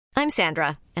I'm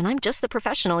Sandra, and I'm just the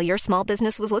professional your small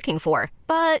business was looking for.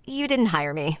 But you didn't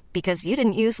hire me because you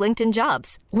didn't use LinkedIn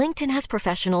Jobs. LinkedIn has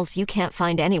professionals you can't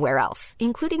find anywhere else,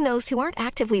 including those who aren't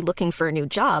actively looking for a new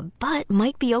job, but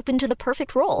might be open to the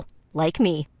perfect role, like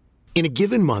me. In a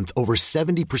given month, over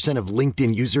 70% of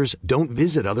LinkedIn users don't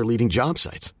visit other leading job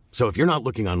sites. So if you're not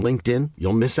looking on LinkedIn,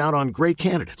 you'll miss out on great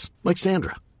candidates like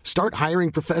Sandra. Start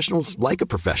hiring professionals like a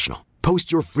professional.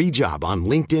 Post your free job on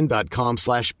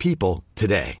linkedin.com/people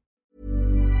today.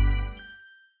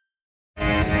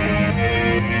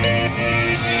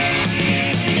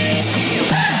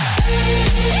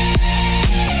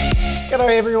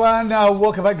 G'day everyone,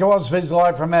 welcome back to Ausbiz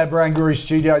Live from our Brain Guru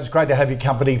studio. It's great to have your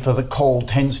company for the call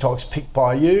 10 stocks picked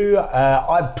by you.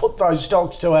 I've put those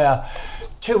stocks to our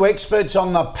two experts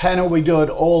on the panel. We do it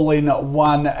all in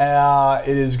 1 hour.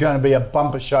 It is going to be a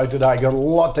bumper show today. Got a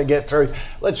lot to get through.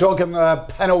 Let's welcome the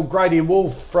panel, Grady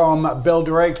Wolf from Bell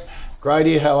Direct.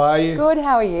 Grady, how are you? Good,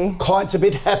 how are you? Clients a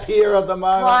bit happier at the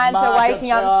moment. Clients are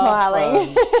waking up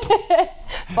smiling.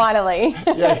 Finally.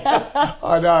 Yeah,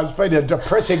 I know. It's been a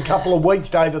depressing couple of weeks,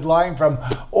 David Lane from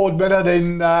Ord Minnett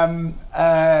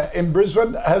in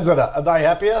Brisbane, hasn't it? Are they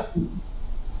happier?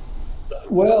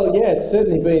 Well, yeah, it's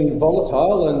certainly been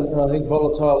volatile, and I think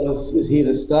volatile is here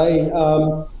to stay.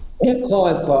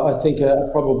 Clients, I think, are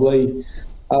probably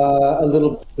a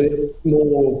little bit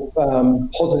more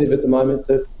positive at the moment.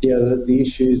 That the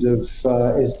issues of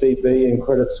SVB and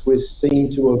Credit Suisse seem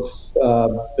to have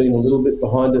been a little bit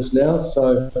behind us now.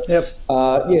 So,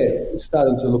 it's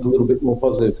starting to look a little bit more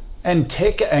positive. And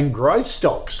tech and growth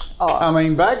stocks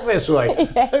coming back this week.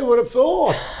 Yeah. Who would have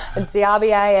thought? It's the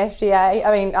RBA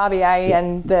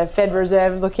and the Fed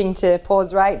Reserve looking to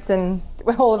pause rates, and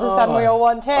all of a sudden we all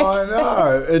want tech. I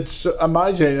know. It's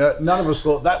amazing. None of us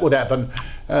thought that would happen,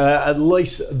 at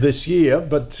least this year,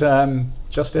 but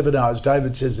just never know. As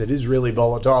David says, it is really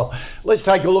volatile. Let's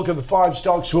take a look at the 5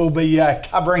 stocks we'll be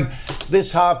covering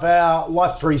this half hour.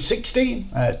 Life 360,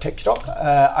 tech stock,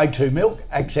 A2 Milk,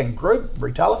 Accent Group,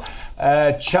 retailer,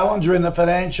 Challenger in the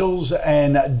financials,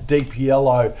 and Deep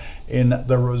Yellow in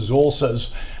the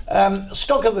resources.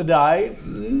 Stock of the day,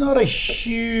 not a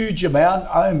huge amount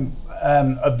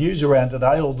of news around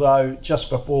today, although just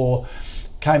before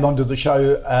came onto the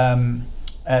show,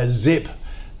 Zip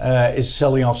is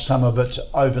selling off some of its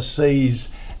overseas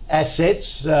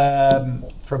assets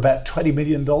for about $20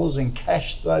 million in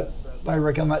cash. They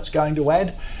reckon that's going to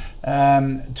add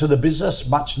to the business,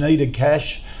 much needed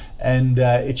cash, and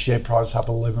its share price up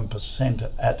 11%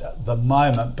 at the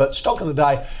moment. But stock of the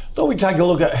day, thought we'd take a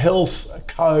look at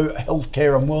Healthco,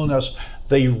 Healthcare and Wellness,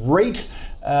 the REIT.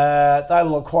 They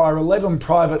will acquire 11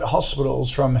 private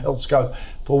hospitals from Healthco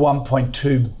for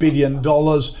 $1.2 billion.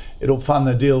 It'll fund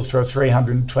the deals through a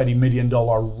 $320 million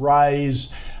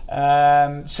raise.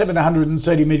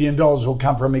 $730 million will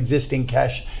come from existing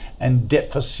cash and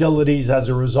debt facilities as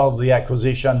a result of the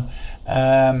acquisition.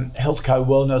 Healthco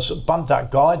Wellness bumped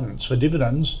up guidance for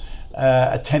dividends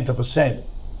a 0.1%.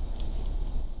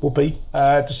 Whoopee,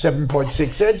 to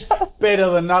 7.6 cents. Better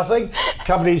than nothing.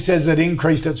 Company says it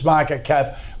increased its market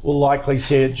cap. Will likely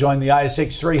see it join the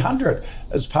ASX 300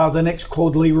 as part of the next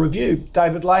quarterly review.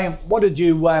 David Lane, what did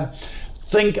you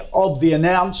think of the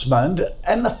announcement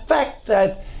and the fact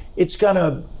that it's going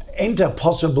to enter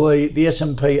possibly the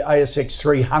S&P ASX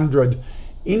 300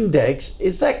 index?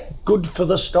 Is that good for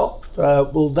the stock?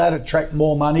 Will that attract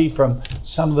more money from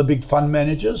some of the big fund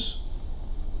managers?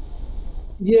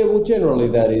 Yeah, well, generally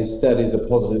that is a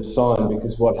positive sign,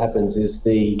 because what happens is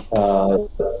the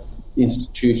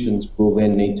institutions will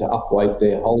then need to upweight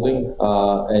their holding,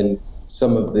 and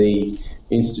some of the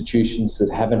institutions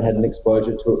that haven't had an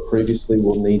exposure to it previously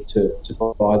will need to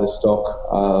buy the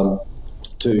stock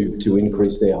to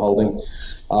increase their holding.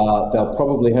 They'll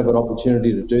probably have an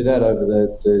opportunity to do that over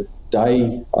the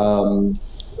day.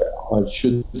 I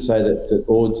should say that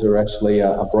Ords are actually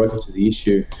a broker to the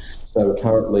issue. So we're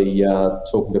currently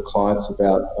talking to clients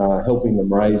about helping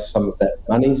them raise some of that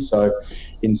money. So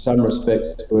in some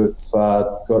respects, we've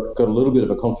got a little bit of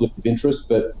a conflict of interest,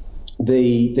 but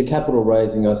the capital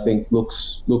raising, I think,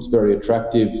 looks very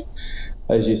attractive.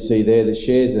 As you see there, the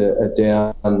shares are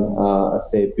down a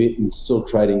fair bit and still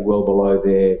trading well below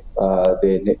their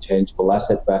net tangible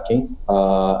asset backing,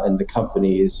 and the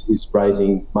company is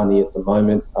raising money at the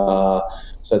moment,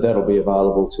 so that'll be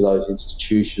available to those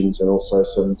institutions and also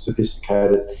some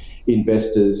sophisticated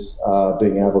investors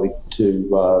being able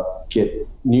to get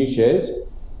new shares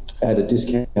at a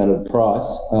discounted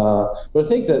price. But I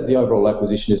think that the overall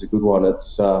acquisition is a good one.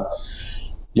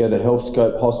 the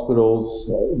HealthScope hospitals.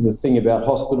 The thing about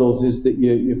hospitals is that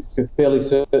you're fairly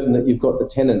certain that you've got the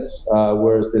tenants,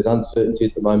 whereas there's uncertainty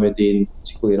at the moment,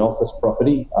 particularly in office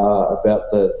property, about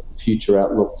the future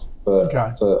outlook for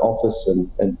office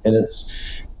and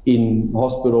tenants. In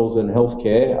hospitals and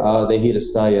healthcare, they're here to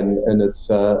stay, and it's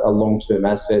a long-term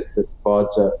asset that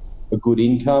provides a good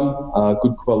income,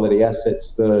 good quality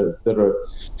assets that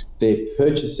they're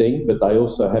purchasing, but they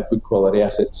also have good quality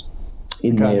assets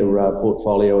in their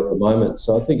portfolio at the moment.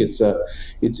 So I think it's a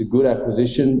good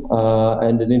acquisition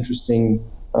and an interesting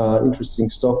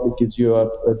stock that gives you a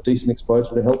decent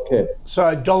exposure to healthcare.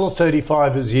 So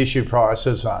 $1.35 is the issue price,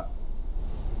 isn't it?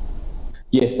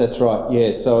 Yes, that's right.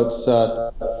 Yeah, so it's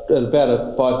at about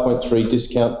a 5.3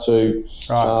 discount to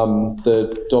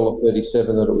the $1.37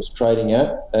 that it was trading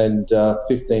at, and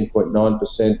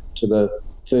 15.9% to the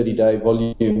 30-day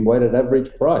volume weighted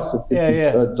average price of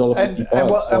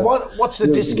 $1.55. And what's the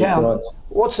discount?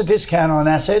 What's the discount on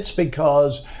assets?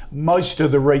 Because most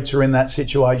of the REITs are in that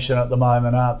situation at the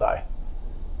moment, aren't they?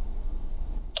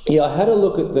 Yeah, I had a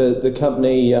look at the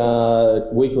company a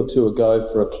week or two ago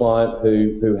for a client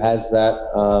who has that,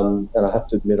 and I have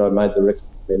to admit I made the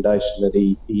recommendation that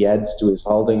he adds to his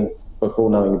holding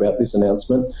before knowing about this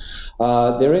announcement.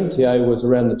 Their NTA was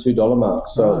around the $2 mark,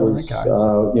 so it was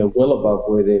well above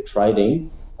where they're trading.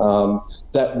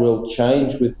 That will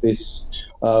change with this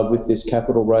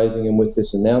capital raising and with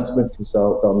this announcement, because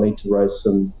they'll need to raise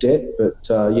some debt. But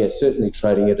certainly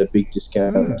trading at a big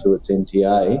discount to its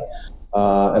NTA.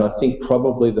 And I think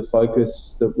probably the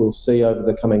focus that we'll see over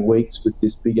the coming weeks with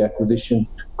this big acquisition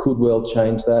could well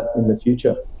change that in the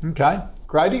future. Okay.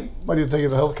 Grady, what do you think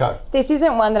of Healthco? This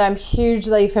isn't one that I'm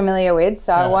hugely familiar with,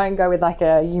 so I won't go with like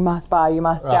a you must buy, you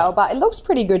must sell, but it looks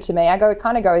pretty good to me. I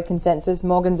kind of go with consensus.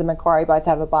 Morgans and Macquarie both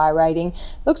have a buy rating.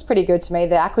 Looks pretty good to me.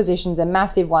 The acquisition's a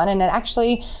massive one, and it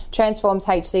actually transforms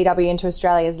HCW into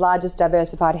Australia's largest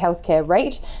diversified healthcare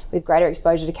REIT with greater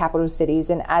exposure to capital cities.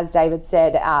 And as David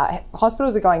said,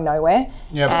 hospitals are going nowhere,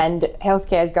 and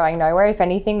healthcare is going nowhere. If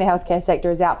anything, the healthcare sector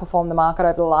has outperformed the market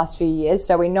over the last few years,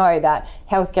 so we know that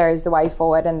healthcare is the way forward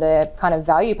and the kind of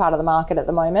value part of the market at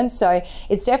the moment. So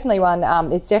it's definitely one,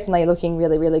 it's definitely looking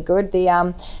really, really good.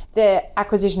 The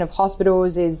acquisition of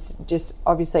hospitals is just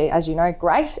obviously, as you know,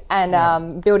 great,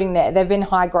 and building they've been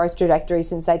high growth trajectory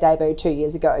since they debuted 2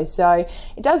 years ago. So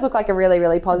it does look like a really,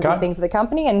 really positive thing for the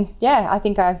company, and I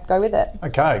think I go with it.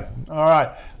 Okay, all right.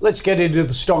 Let's get into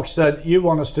the stocks that you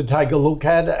want us to take a look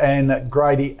at, and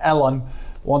Grady Allen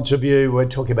wants a view. We're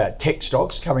talking about tech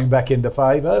stocks coming back into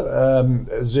favour.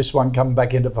 Is this one coming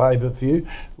back into favour for you?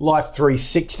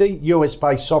 Life360,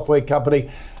 US-based software company.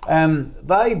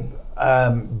 They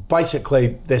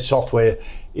basically, their software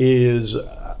is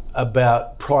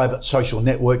about private social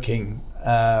networking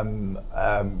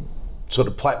sort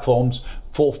of platforms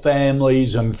for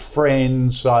families and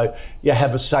friends, so you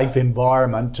have a safe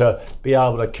environment to be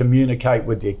able to communicate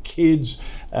with your kids.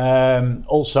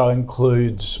 Also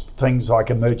includes things like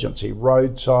emergency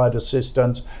roadside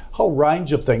assistance, whole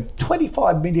range of things.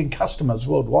 25 million customers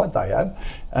worldwide they have,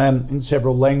 in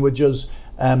several languages.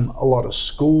 A lot of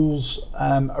schools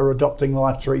are adopting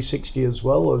Life360 as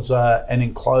well as an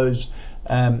enclosed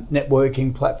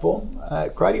networking platform.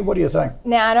 Grady, what do you think?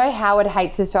 Now, I know Howard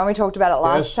hates this one. We talked about it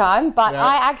last time, but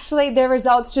the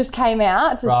results just came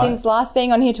out since last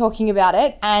being on here talking about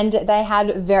it, and they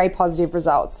had very positive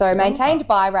results. So maintained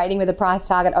buy rating with a price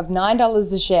target of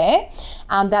 $9 a share.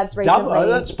 That's recently...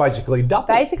 That's basically double.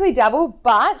 Basically double,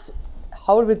 but...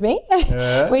 hold with me.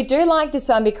 We do like this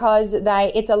one because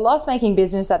it's a loss-making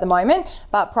business at the moment,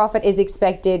 but profit is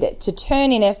expected to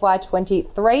turn in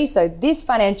FY23, so this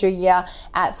financial year,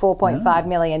 at $4.5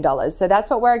 million. So that's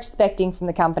what we're expecting from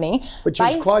the company. Which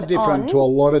is quite different to a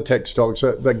lot of tech stocks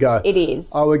that go, it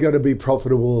is. Oh, we're going to be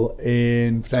profitable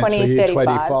in financial year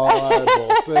 25 or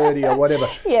 30 or whatever.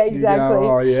 Yeah, exactly.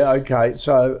 Oh, yeah, okay.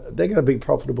 So they're going to be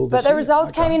profitable this year. But the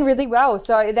results came in really well.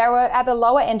 So they were at the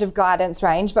lower end of guidance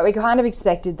range, but we kind of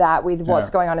expected that with what's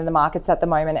going on in the markets at the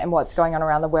moment and what's going on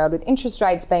around the world with interest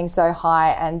rates being so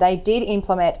high. And they did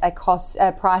implement a price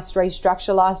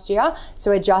restructure last year,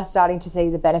 so we're just starting to see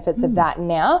the benefits of that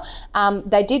now.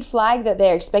 They did flag that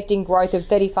they're expecting growth of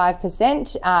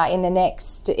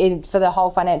 35% for the whole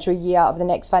financial year of the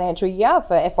next financial year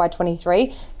for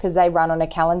FY23, because they run on a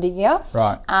calendar year.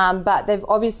 Right. But they've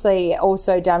obviously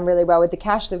also done really well with the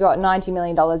cash. They've got $90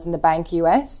 million in the bank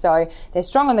US, so they're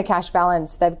strong on the cash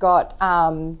balance. They've got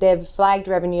they've flagged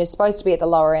revenue is supposed to be at the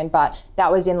lower end, but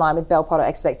that was in line with Bell Potter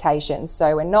expectations.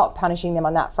 So we're not punishing them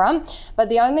on that front. But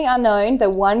the only unknown, the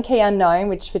one key unknown,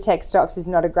 which for tech stocks is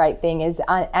not a great thing, is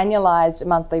annualized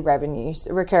monthly revenues,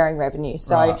 recurring revenue.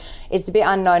 So it's a bit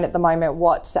unknown at the moment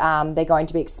what they're going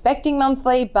to be expecting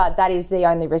monthly, but that is the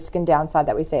only risk and downside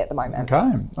that we see at the moment.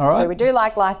 Okay, all right. So we do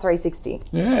like Life 360.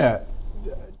 Yeah.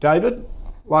 David,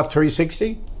 Life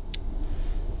 360?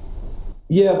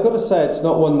 Yeah, I've got to say it's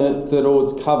not one that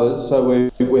Ords covers, so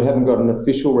we haven't got an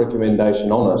official recommendation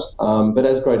on it. But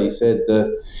as Grady said,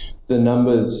 the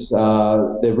numbers,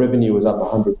 their revenue was up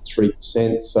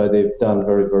 103%, so they've done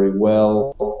very, very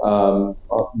well.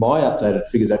 My updated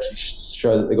figures actually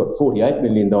show that they got 48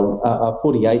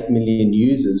 million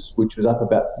users, which was up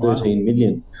about 13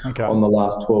 million on the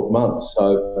last 12 months.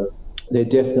 So they're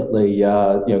definitely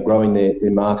growing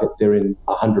their market. They're in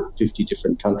 150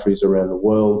 different countries around the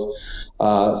world.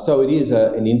 So it is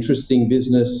an interesting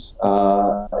business.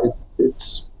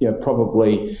 It's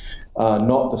probably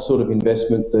not the sort of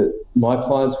investment that my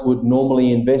clients would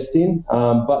normally invest in,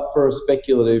 but for a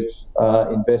speculative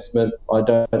investment, I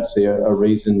don't see a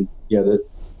reason that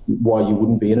why you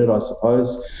wouldn't be in it, I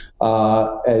suppose.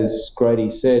 As Grady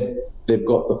said, they've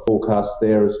got the forecast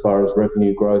there as far as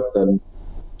revenue growth and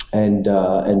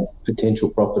potential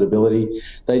profitability.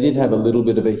 They did have a little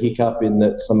bit of a hiccup in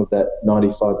that some of that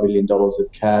 $95 million of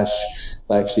cash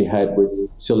they actually had with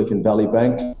Silicon Valley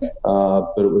Bank,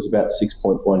 but it was about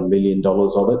 $6.1 million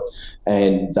of it.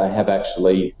 And they have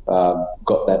actually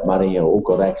got that money or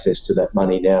got access to that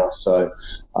money now. So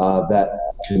that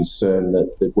concern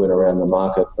that went around the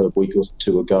market a week or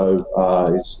two ago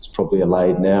is probably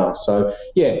allayed now. So,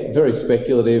 yeah, very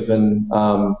speculative. And,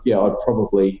 I'd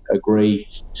probably agree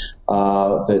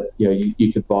that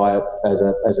you could buy it as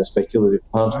a speculative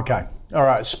punt. Okay, all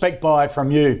right, spec buy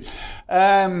from you,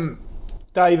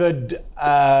 David.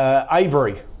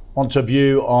 Avery wants a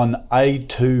view on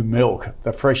A2 Milk,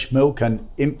 the fresh milk and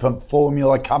infant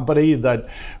formula company that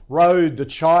rode the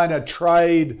China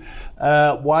trade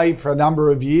wave for a number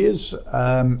of years,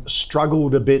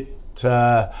 struggled a bit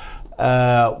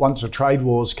once the trade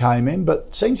wars came in,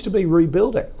 but seems to be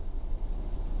rebuilding.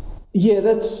 Yeah,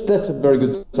 that's a very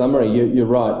good summary. You're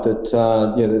right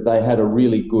that they had a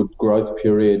really good growth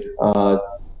period,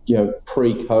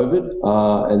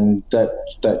 pre-COVID, and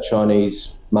that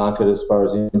Chinese market as far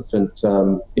as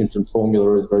infant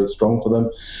formula is very strong for them.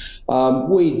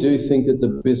 We do think that the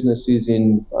business is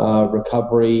in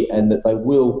recovery and that they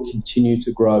will continue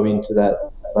to grow into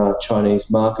that Chinese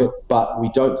market, but we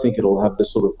don't think it'll have the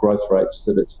sort of growth rates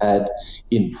that it's had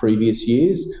in previous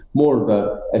years. More of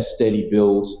a steady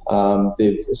build.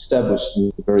 They've established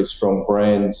some very strong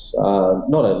brands,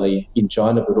 not only in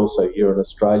China but also here in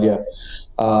Australia,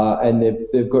 and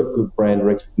they've got good brand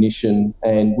recognition.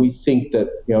 And we think that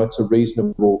it's a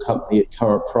reasonable company at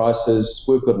current prices.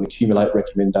 We've got an accumulate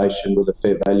recommendation with a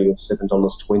fair value of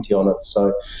 $7.20 on it, so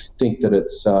I think that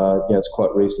it's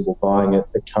quite reasonable buying at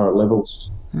current levels.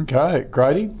 Okay,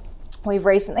 Grady? We've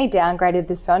recently downgraded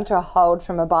this one to a hold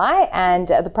from a buy, and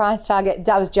the price target,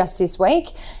 that was just this week,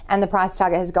 and the price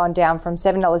target has gone down from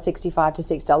 $7.65 to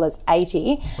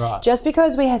 $6.80, just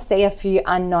because we see a few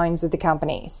unknowns with the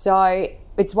company. So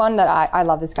it's one that I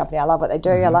love this company. I love what they do.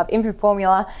 I love infant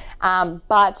formula,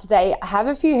 but they have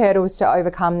a few hurdles to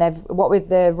overcome.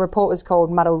 The report was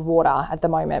called muddled water at the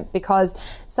moment, because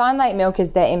Synlait Milk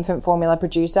is their infant formula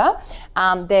producer.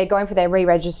 They're going for their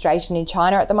re-registration in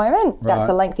China at the moment. That's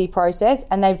a lengthy process,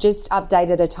 and they've just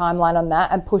updated a timeline on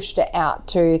that and pushed it out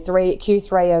to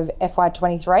Q3 of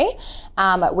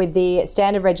FY23, with the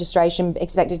standard registration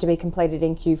expected to be completed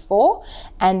in Q4,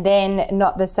 and then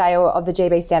not the sale of the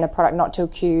GB standard product not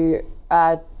till Q2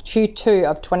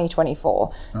 of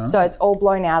 2024. So it's all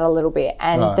blown out a little bit,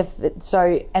 and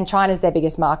and China's their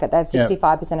biggest market. They have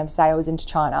 65% of sales into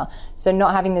China. So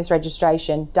not having this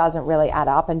registration doesn't really add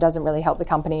up and doesn't really help the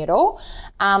company at all.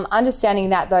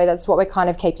 Understanding that though, that's what we're kind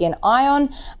of keeping an eye on.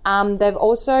 They've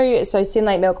also,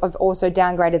 Synlait Milk have also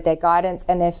downgraded their guidance,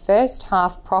 and their first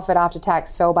half profit after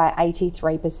tax fell by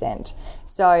 83%.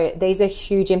 So these are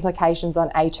huge implications on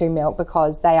A2 Milk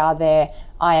because they are their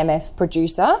IMF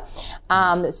producer.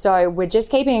 So we're just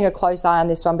keeping a close eye on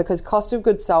this one because cost of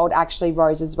goods sold actually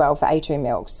rose as well for A2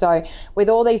 Milk. So with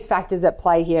all these factors at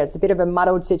play here, it's a bit of a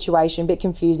muddled situation, a bit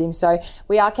confusing. So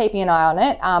we are keeping an eye on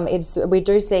it. We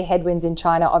do see headwinds in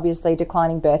China, obviously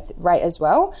declining birth rate as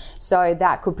well. So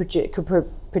that could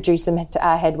produce some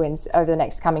headwinds over the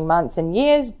next coming months and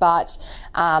years, but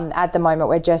at the moment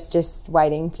we're just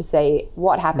waiting to see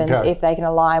what happens if they can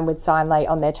align with Synlait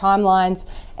on their timelines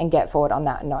and get forward on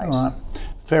that note. All right.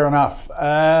 fair enough.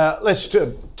 Let's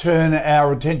turn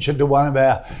our attention to one of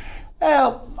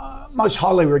our most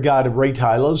highly regarded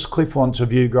retailers. Cliff wants a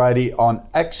view, Grady, on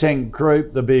Accent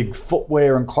Group, the big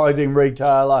footwear and clothing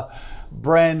retailer.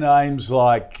 Brand names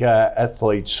like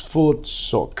Athlete's Foot,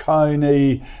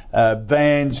 Saucony,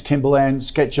 Vans, Timberland,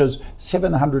 Skechers,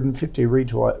 750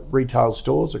 retail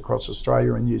stores across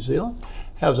Australia and New Zealand.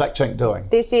 How's Accent doing?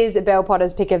 This is Bell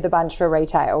Potter's pick of the bunch for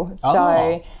retail.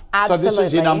 So absolutely. So this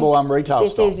is your number one retail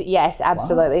stock? Yes,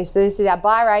 absolutely. Wow. So this is our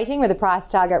buy rating with a price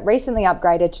target recently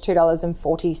upgraded to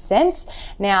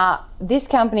 $2.40. Now, this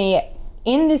company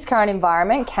in this current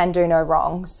environment can do no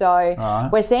wrong. So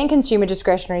we're seeing consumer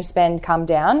discretionary spend come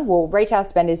down. Well, retail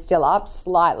spend is still up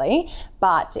slightly,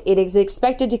 but it is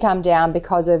expected to come down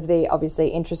because of the, obviously,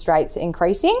 interest rates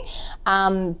increasing.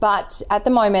 But at the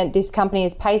moment, this company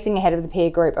is pacing ahead of the peer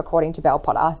group, according to Bell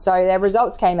Potter. So their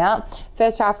results came out.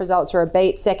 First half results were a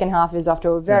beat. Second half is off to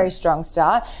a very strong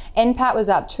start. NPAT was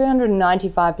up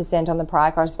 295% on the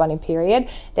prior corresponding period.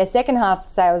 Their second half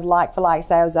sales, like-for-like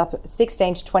sales, up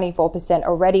 16 to 24%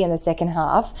 already in the second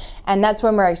half. And that's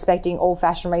when we're expecting all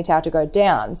fashion retail to go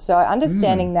down. So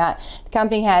understanding that the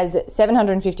company has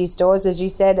 750 stores, as you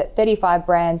said, 35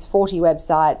 brands, 40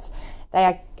 websites. They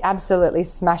are absolutely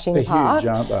smashing the park.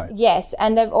 They're huge, aren't they? Yes,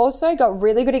 and they've also got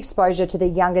really good exposure to the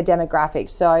younger demographic.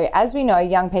 So as we know,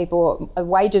 young people,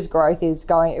 wages are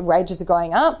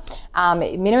going up,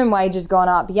 minimum wage has gone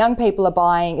up, young people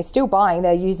are still buying,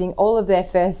 they're using all of their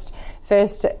first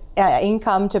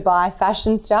income to buy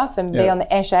fashion stuff and be on the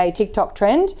Eshe TikTok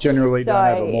trend. Generally don't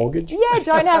have a mortgage. Yeah,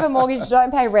 don't have a mortgage,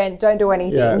 don't pay rent, don't do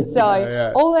anything.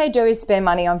 All they do is spend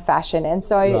money on fashion. And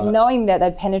so knowing that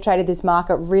they've penetrated this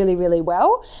market really, really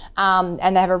well,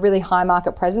 and they have a really high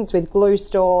market presence with Glue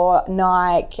Store,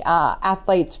 Nike,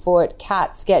 Athlete's Foot,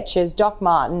 Cat, Skechers, Doc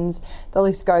Martens, the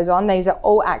list goes on. These are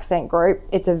all Accent Group.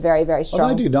 It's a very, very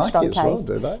strong, they do Nike strong as case.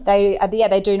 well, do they?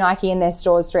 They do Nike in their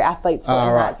stores through Athlete's Foot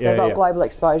and that. So they've got global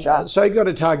exposure. So you've got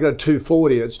a target of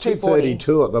 240. It's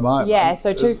 232 at the moment. Yeah,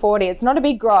 so 240. It's not a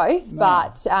big growth,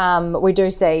 but we do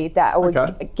see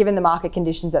that, given the market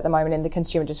conditions at the moment in the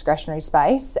consumer discretionary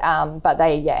space. But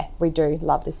we do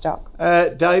love this stock.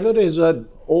 David, is it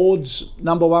Ord's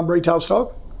number one retail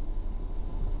stock?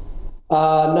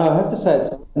 No, I have to say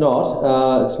it's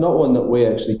not. It's not one that we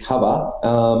actually cover,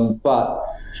 but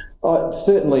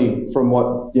certainly from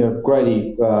what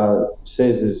Grady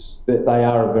says is that they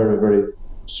are a very, very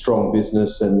strong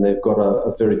business and they've got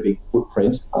a very big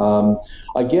footprint.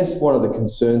 I guess one of the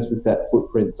concerns with that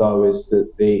footprint, though, is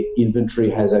that their inventory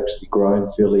has actually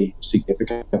grown fairly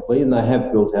significantly and they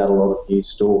have built out a lot of new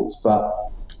stores. But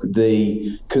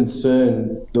the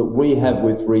concern that we have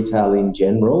with retail in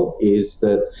general is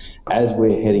that as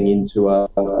we're heading into a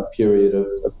period of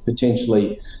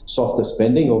potentially softer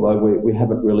spending, although we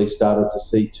haven't really started to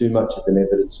see too much of an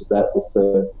evidence of that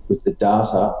with the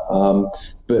data,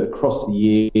 but across the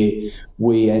year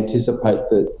we anticipate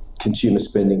that consumer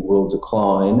spending will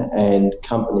decline and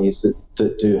companies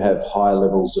that do have high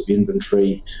levels of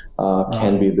inventory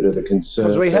can be a bit of a concern.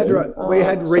 Because we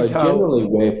had retail. So generally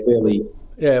we're fairly...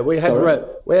 Yeah, we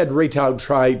had retail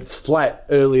trade flat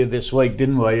earlier this week,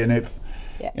 didn't we? And if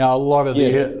a lot of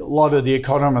the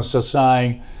economists are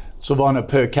saying, sort of on a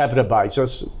per capita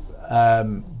basis,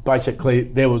 basically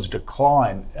there was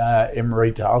decline in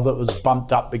retail that was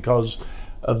bumped up because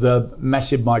of the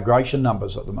massive migration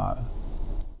numbers at the moment.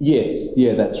 Yes,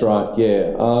 that's right.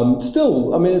 Yeah, it's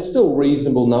still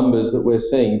reasonable numbers that we're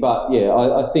seeing, but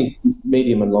I think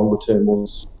medium and longer term we'll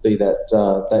see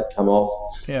that come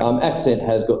off. Yeah. Accent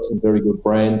has got some very good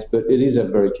brands, but it is a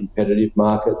very competitive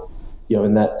market.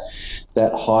 In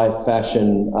that high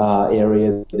fashion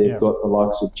area, they've got the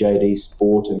likes of JD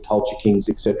Sport and Culture Kings,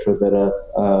 etc., that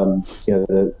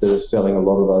are selling a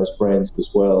lot of those brands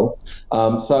as well.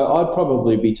 So I'd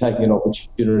probably be taking an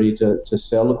opportunity to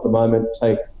sell at the moment,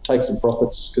 take some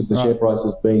profits because the share price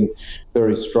has been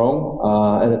very strong,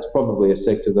 and it's probably a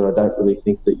sector that I don't really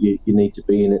think that you need to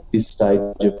be in at this stage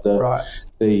of the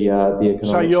economic cycle.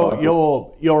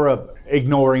 So you're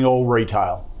ignoring all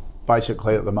retail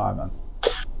basically at the moment.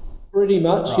 Pretty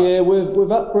much, yeah. We've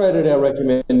upgraded our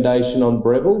recommendation on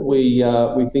Breville. We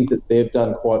think that they've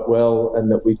done quite well,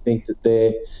 and that we think that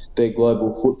their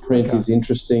global footprint is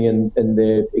interesting and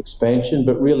their expansion.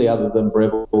 But really, other than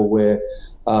Breville, we're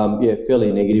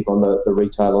fairly negative on the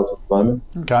retailers at the moment.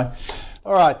 Okay.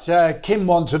 All right. Kim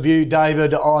wants a view,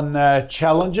 David, on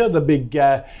Challenger, the big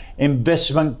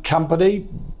investment company.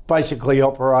 Basically,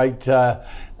 operate.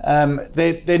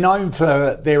 They're known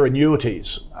for their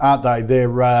annuities, aren't they? Their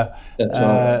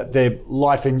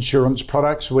life insurance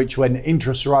products, which when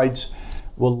interest rates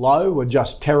were low were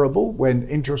just terrible. When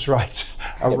interest rates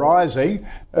are rising,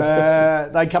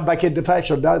 they come back into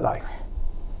fashion, don't they?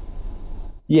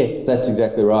 Yes, that's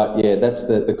exactly right. Yeah, that's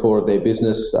the core of their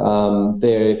business.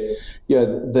 The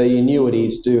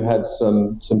annuities do have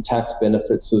some tax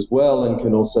benefits as well, and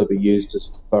can also be used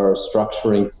as far as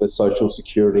structuring for social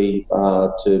security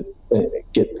to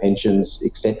get pensions,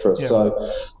 etc. Yep.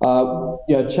 So,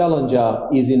 Challenger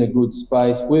is in a good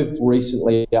space. We've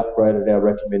recently upgraded our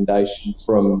recommendation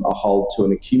from a hold to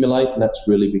an accumulate, and that's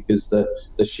really because the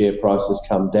share price has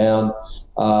come down.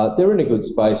 They're in a good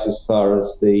space as far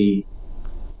as the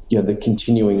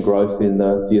continuing growth in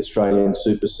the Australian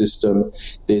super system.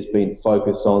 There's been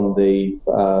focus on the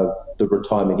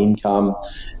retirement income,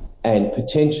 and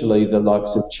potentially the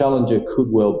likes of Challenger could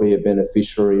well be a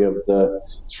beneficiary of the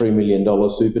 $3 million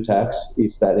super tax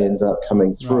if that ends up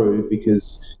coming through,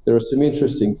 because there are some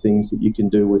interesting things that you can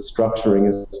do with structuring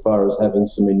as far as having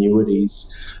some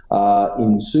annuities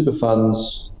in super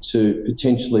funds to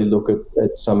potentially look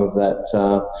at some of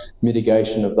that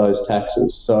mitigation of those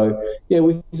taxes. So,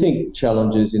 we think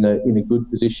Challenger's in a good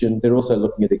position. They're also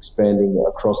looking at expanding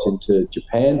across into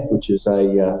Japan, which is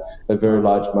a very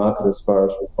large market as far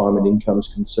as retirement income is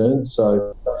concerned.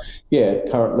 So,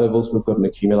 at current levels, we've got an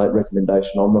accumulate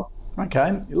recommendation on them.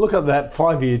 Okay, you look at that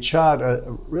 5-year chart, it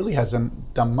really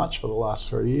hasn't done much for the last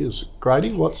 3 years.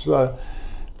 Grady, what's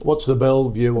the Bell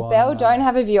view on? Bell don't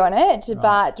have a view on it,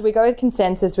 but we go with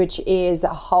consensus, which is a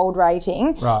hold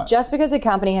rating, just because the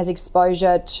company has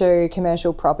exposure to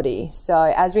commercial property.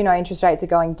 So as we know, interest rates are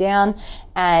going down,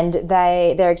 and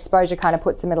their exposure kind of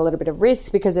puts them at a little bit of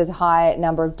risk because there's a high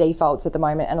number of defaults at the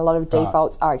moment, and a lot of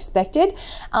defaults are expected.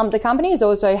 The company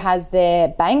also has their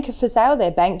bank for sale,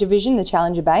 their bank division, the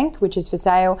Challenger Bank, which is for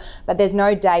sale, but there's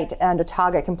no date and a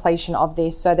target completion of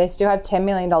this. So they still have $10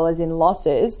 million in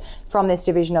losses from this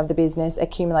division of the business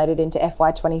accumulated into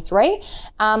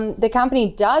FY23. The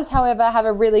company does, however, have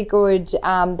a really good,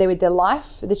 they're with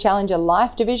the Challenger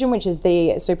Life division, which is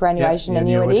the superannuation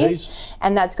annuities,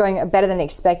 and that's going better than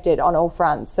expected on all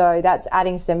fronts. So that's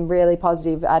adding some really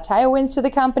positive tailwinds to the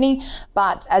company.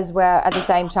 But as well, at the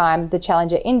same time, the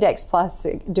Challenger Index Plus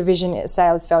division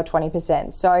sales fell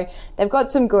 20%. So they've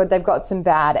got some good, they've got some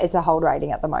bad. It's a hold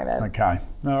rating at the moment. Okay.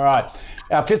 All right.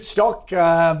 Our fifth stock,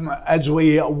 as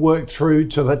we work through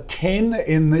to the 10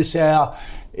 in this hour,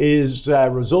 is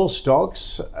resource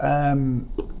stocks.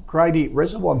 Grady,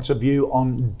 Reza wants a view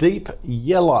on Deep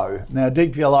Yellow. Now,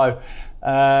 Deep Yellow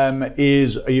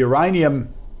is a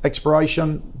uranium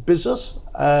exploration business,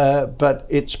 but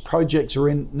its projects are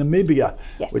in Namibia,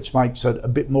 which makes it a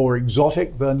bit more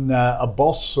exotic than a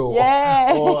Boss or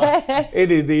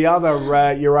any of the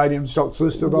other uranium stocks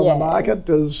listed on the market.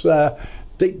 Does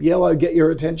Deep Yellow get your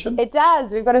attention? It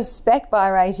does. We've got a spec buy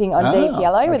rating on Deep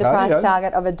Yellow with a price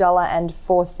target of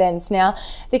 $1.04. Now,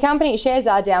 the company shares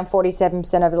are down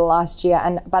 47% over the last year,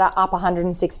 but are up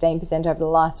 116% over the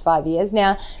last 5 years.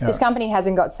 Now, this company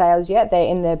hasn't got sales yet. They're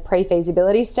in the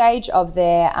pre-feasibility stage of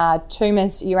their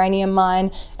Tumas uranium mine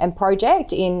and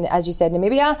project in, as you said,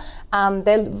 Namibia.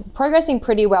 They're progressing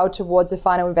pretty well towards the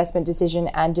final investment decision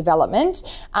and development.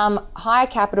 Higher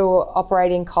capital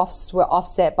operating costs were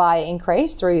offset by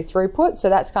increase through throughput, so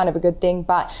that's kind of a good thing.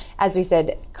 But as we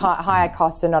said, higher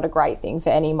costs are not a great thing for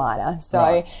any miner.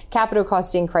 So capital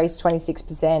cost increased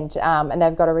 26%, and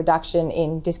they've got a reduction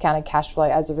in discounted cash flow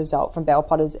as a result from Bell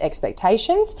Potter's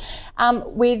expectations.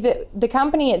 With the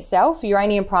company itself,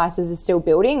 uranium prices are still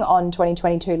building on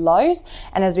 2022 lows,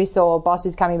 and as we saw, Boss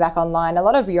is coming back online. A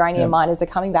lot of uranium miners are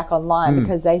coming back online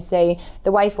because they see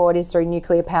the way forward is through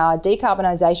nuclear power.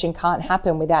 Decarbonisation can't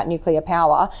happen without nuclear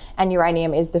power, and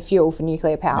uranium is the fuel for nuclear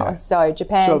power. So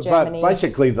Japan, Germany. But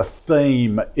basically the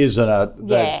theme, isn't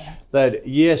it? That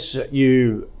yes,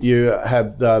 you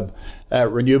have the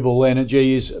renewable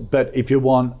energies, but if you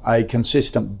want a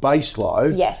consistent base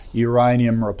load,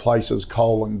 uranium replaces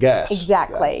coal and gas.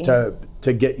 Exactly.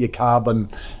 To get your carbon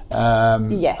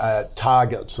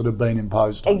targets that have been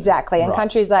imposed on Exactly. And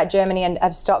countries like Germany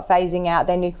have stopped phasing out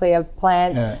their nuclear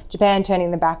plants. Japan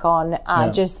turning them back on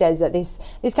just says that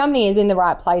this company is in the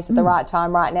right place at the right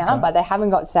time right now, but they haven't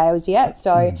got sales yet.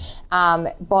 So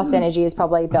Boss Energy is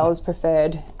probably Bell's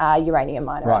preferred uranium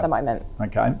miner at the moment.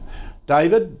 Okay.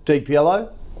 David, Deep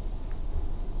Yellow?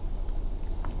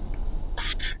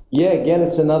 Yeah, again,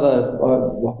 it's another,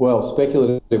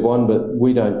 speculative one, but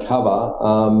we don't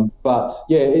cover. But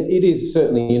yeah, it is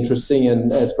certainly interesting.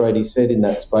 And as Grady said, in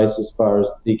that space, as far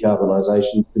as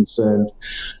decarbonisation is concerned,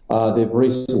 they've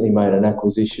recently made an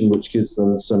acquisition which gives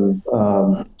them some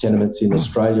tenements in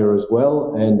Australia as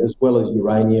well. And as well as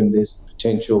uranium, there's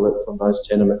potential that from those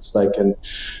tenements they can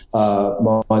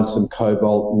mine some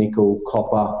cobalt, nickel,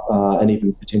 copper, and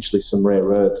even potentially some rare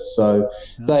earths. So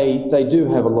they do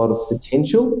have a lot of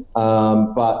potential.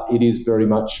 But it is very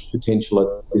much potential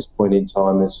at this point in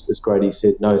time. As Grady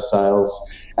said, no sales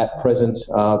at present.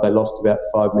 They lost about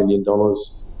 $5 million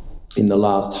in the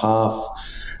last half.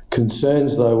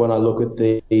 Concerns, though, when I look at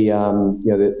the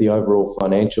overall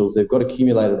financials, they've got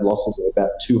accumulated losses of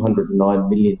about $209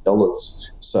 million.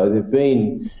 So they've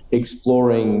been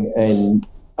exploring and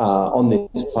on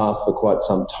this path for quite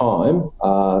some time.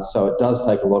 So it does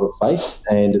take a lot of faith,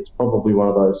 and it's probably one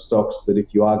of those stocks that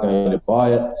if you are going to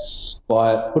buy it,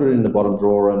 put it in the bottom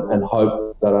drawer and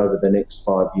hope that over the next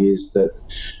 5 years that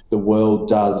the world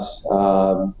does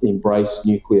embrace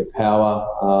nuclear power.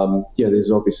 There's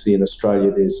obviously in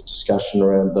Australia, there's discussion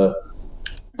around the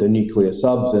nuclear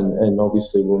subs, and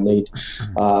obviously we'll need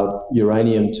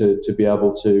uranium to be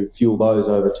able to fuel those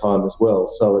over time as well.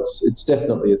 So it's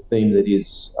definitely a theme that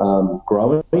is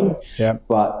growing. Yeah.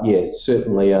 But yeah,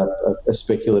 certainly a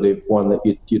speculative one that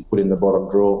you'd put in the bottom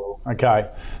drawer. Okay.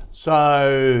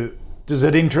 So does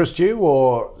it interest you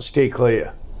or steer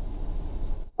clear?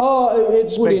 Oh, it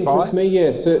would interest me,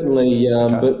 yeah, certainly,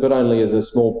 but only as a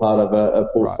small part of a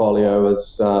portfolio, right,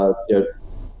 as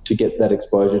to get that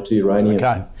exposure to uranium.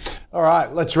 Okay. All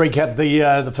right, let's recap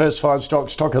the first 5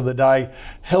 stocks. Stock of the day,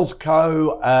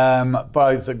 HealthCo.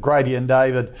 Both Grady and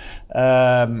David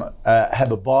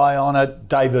have a buy on it.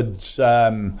 David's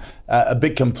a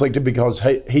bit conflicted because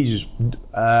his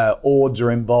odds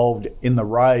are involved in the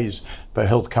raise for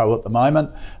HealthCo at the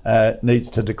moment. Needs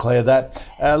to declare that.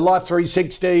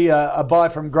 Life360, a buy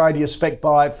from Grady, a spec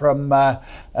buy from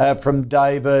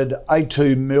David.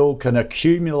 A2 Mill can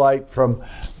accumulate from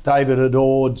David at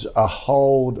odds, a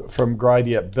hold from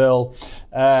Grady at Bell.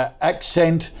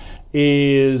 Accent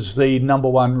is the number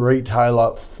one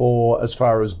retailer for as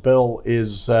far as Bell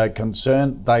is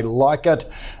concerned. They like it.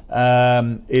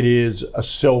 It is a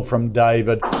sell from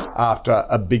David after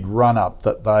a big run up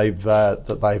that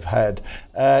they've had.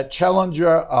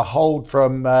 Challenger, a hold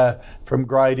from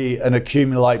Grady, and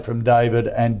accumulate from David,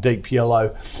 and Deep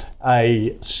Yellow,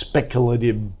 a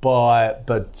speculative buy,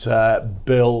 but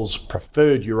Bell's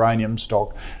preferred uranium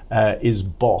stock is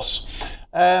Boss.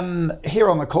 Here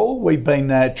on the call, we've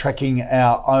been tracking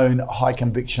our own high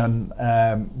conviction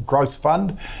growth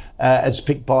fund as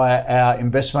picked by our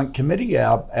investment committee,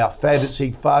 our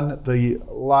fantasy fund. The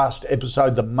last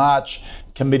episode, the March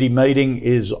committee meeting,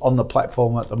 is on the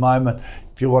platform at the moment.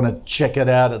 If you want to check it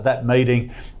out at that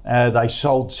meeting, they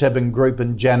sold Seven Group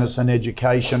and Janison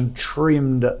Education,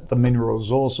 trimmed the Mineral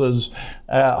Resources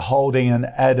holding, and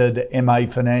added MA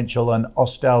Financial and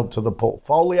Austal to the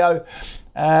portfolio.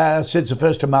 Since the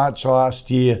 1st of March last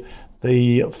year,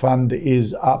 the fund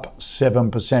is up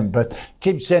 7%. But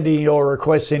keep sending your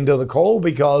requests into the call,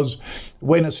 because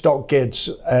when a stock gets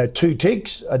 2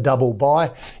 ticks, a double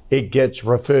buy, it gets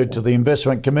referred to the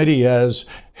investment committee, as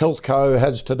HealthCo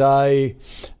has today.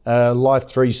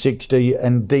 Life360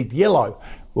 and Deep Yellow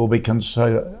will be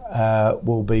considered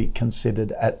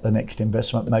at the next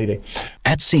investment meeting.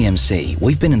 At CMC,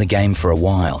 we've been in the game for a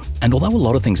while, and although a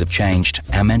lot of things have changed,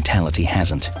 our mentality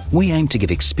hasn't. We aim to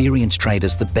give experienced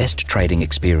traders the best trading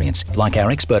experience, like our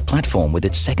expert platform with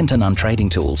its second-to-none trading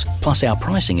tools. Plus, our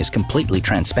pricing is completely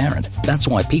transparent. That's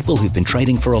why people who've been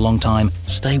trading for a long time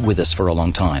stay with us for a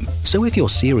long time. So if you're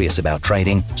serious about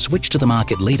trading, switch to the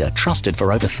market leader trusted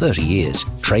for over 30 years.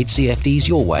 Trade CFDs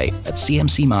your way at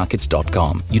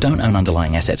cmcmarkets.com. You don't own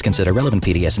underlying assets. Consider relevant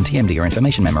PDS and TMD or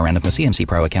information memorandum for CMC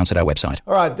Pro accounts at our website.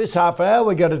 All right, this half hour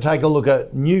we're going to take a look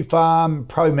at Nufarm,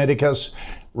 Pro Medicus,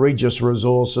 Regis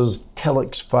Resources,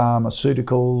 Telix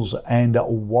Pharmaceuticals, and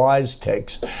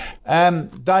WiseTech.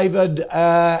 David,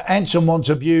 Anson wants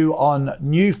a view on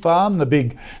Nufarm, the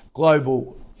big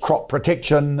global crop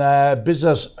protection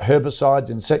business, herbicides,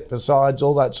 insecticides,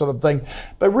 all that sort of thing.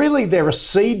 But really, they're a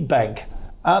seed bank,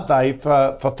 aren't they,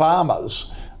 for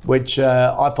farmers, which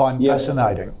I find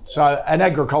fascinating. So, an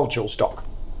agricultural stock.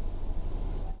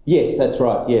 Yes, that's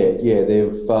right. Yeah.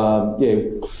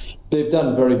 They've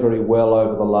done very, very well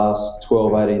over the last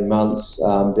 12, 18 months.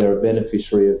 They're a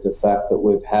beneficiary of the fact that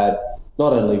we've had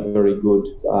not only very good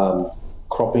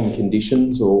cropping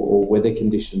conditions or weather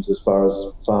conditions as far as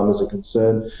farmers are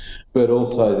concerned, but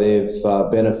also they've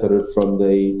benefited from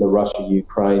the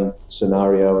Russia-Ukraine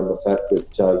scenario and the fact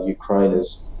that Ukraine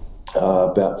has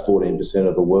about 14%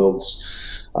 of the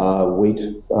world's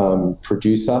wheat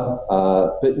producer.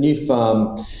 But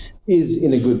Nufarm is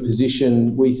in a good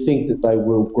position. We think that they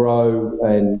will grow,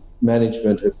 and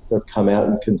management have come out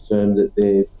and confirmed that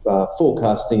they're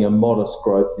forecasting a modest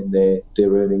growth in their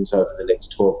earnings over the next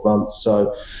 12 months.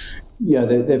 So,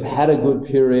 they've had a good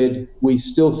period. We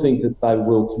still think that they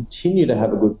will continue to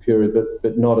have a good period,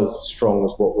 but not as strong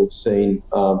as what we've seen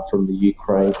from the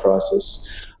Ukraine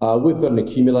crisis. We've got an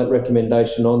accumulate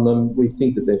recommendation on them. We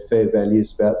think that their fair value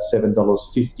is about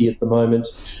 $7.50 at the moment.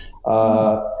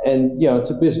 And it's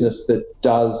a business that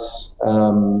does,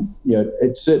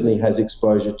 it certainly has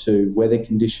exposure to weather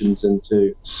conditions and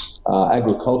to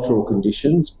agricultural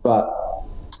conditions, but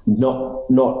not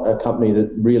a company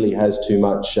that really has too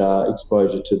much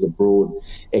exposure to the broad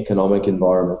economic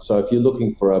environment. So if you're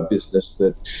looking for a business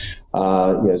that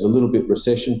is a little bit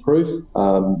recession-proof,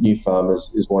 Nufarm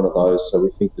is one of those. So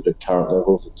we think that at current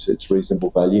levels, it's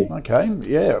reasonable value. Okay,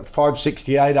 yeah,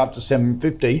 568 up to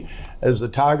 750 as the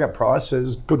target price.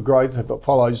 Is good growth if it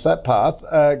follows that path.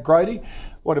 Grady,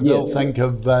 what do Bell think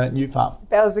of Nufarm?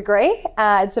 Bells agree.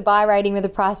 It's a buy rating with a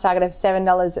price target of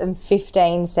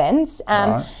 $7.15.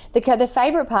 Right. The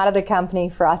favourite part of the company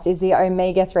for us is the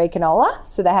omega-3 canola.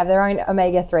 So they have their own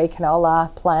omega-3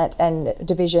 canola plant and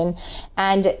division.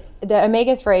 And the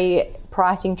omega-3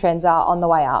 pricing trends are on the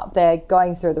way up. They're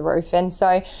going through the roof. And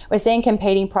so we're seeing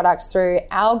competing products through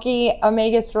algae,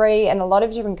 omega-3, and a lot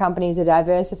of different companies are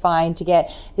diversifying to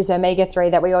get this omega-3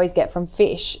 that we always get from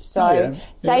fish. So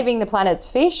saving the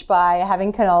planet's fish by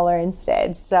having canola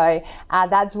instead. So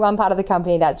that's one part of the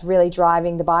company that's really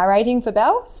driving the buy rating for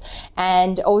Bells.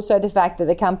 And also the fact that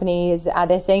the company is,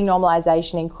 they're seeing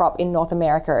normalisation in crop in North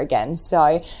America again.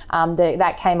 So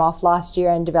that came off last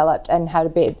year and developed and had a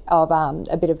bit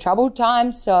of trouble time.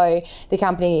 So the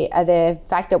company, the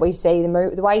fact that we see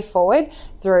the way forward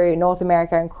through North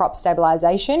America and crop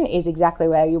stabilisation is exactly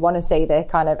where you want to see the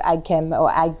kind of ag chem or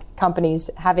ag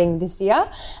companies having this year.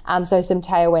 So some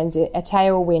tailwinds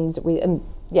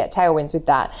with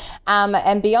that.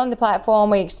 And beyond the platform,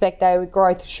 we expect their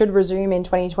growth should resume in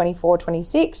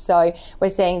 2024-26. So we're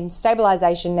seeing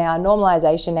stabilisation now,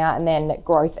 normalisation now, and then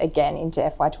growth again into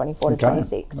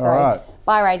FY24-26. So right.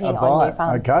 buy rating on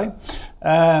Nufarm. Okay.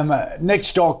 Next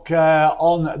stock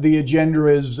on the agenda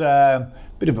is a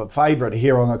bit of a favourite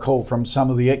here on a call from some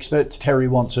of the experts. Terry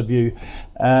wants a view,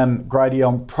 Grady,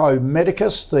 on Pro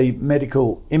Medicus, the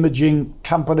medical imaging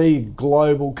company,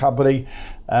 global company,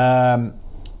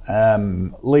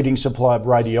 leading supplier of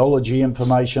radiology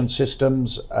information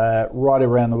systems right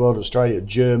around the world. Australia,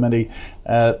 Germany,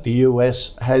 the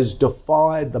US has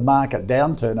defied the market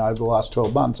downturn over the last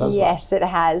 12 months, hasn't it? Yes, it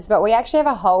has. But we actually have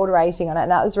a hold rating on it,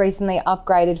 and that was recently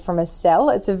upgraded from a sell.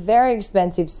 It's a very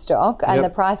expensive stock, and the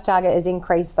price target is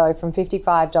increased, though, from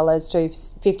 $55 to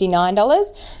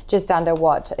 $59, just under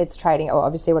what it's trading, or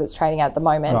obviously what it's trading at the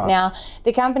moment. Right. Now,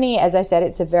 the company, as I said,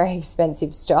 it's a very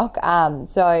expensive stock,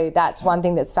 so that's one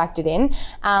thing that's factored in.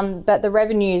 But the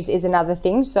revenues is another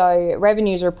thing. So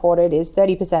revenues reported is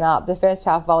 30% up. The first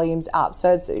half volume's up.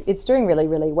 So it's doing really,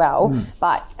 really well.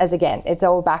 But as again, it's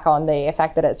all back on the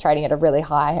fact that it's trading at a really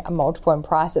high multiple in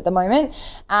price at the moment.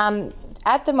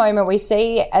 At the moment, we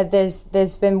see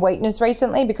there's been weakness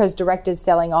recently because directors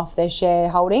selling off their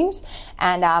shareholdings,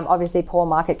 and obviously poor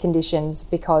market conditions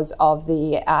because of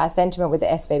the sentiment with the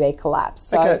SVB collapse.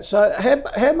 So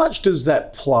how much does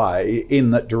that play in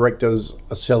that directors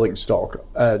are selling stock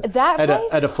at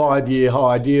a 5-year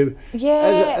high? Do you,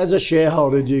 as a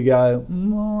shareholder, do you go,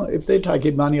 if they're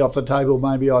taking money off the table,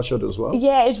 maybe I should as well?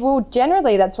 Yeah, well,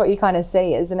 generally that's what you kind of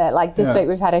see, isn't it? Like this week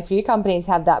we've had a few companies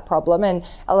have that problem, and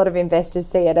a lot of investors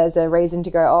see it as a reason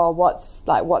to go, what's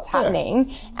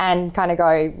happening, and kind of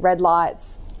go, red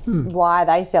lights. Why are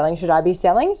they selling? Should I be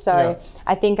selling? So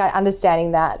I think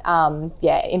understanding that,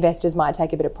 investors might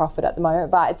take a bit of profit at the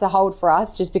moment, but it's a hold for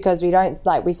us just because we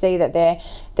see that they're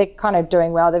kind of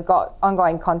doing well. They've got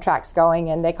ongoing contracts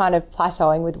going and they're kind of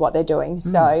plateauing with what they're doing.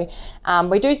 So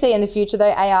we do see in the future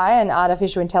though, AI and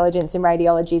artificial intelligence in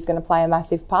radiology is going to play a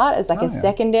massive part as a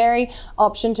secondary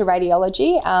option to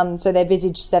radiology. So their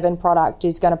Visage 7 product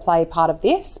is going to play part of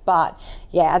this, but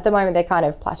at the moment they're kind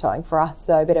of plateauing for us,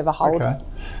 so a bit of a hold. Okay.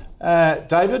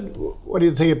 David, what do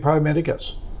you think of Pro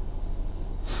Medicus?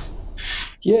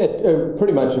 Yeah,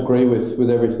 pretty much agree with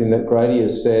everything that Grady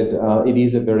has said. It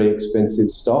is a very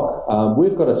expensive stock.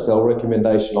 We've got a sell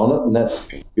recommendation on it, and that's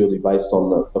purely based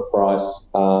on the price.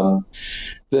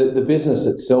 The business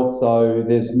itself, though,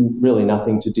 there's really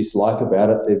nothing to dislike about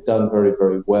it. They've done very,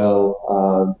 very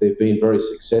well. They've been very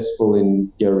successful in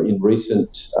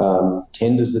recent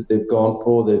tenders that they've gone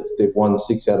for. They've won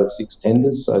 6 out of 6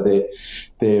 tenders, so they're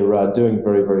doing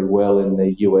very, very well in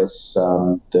the US,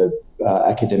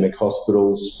 academic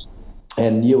hospitals.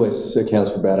 And US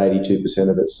accounts for about 82%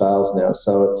 of its sales now.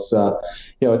 So it's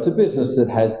it's a business that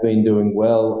has been doing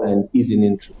well and is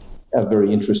in a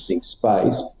very interesting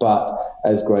space, but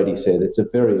as Grady said, it's a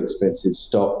very expensive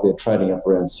stock. They're trading up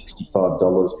around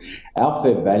 $65. Our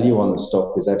fair value on the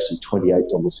stock is actually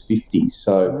 $28.50.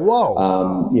 So,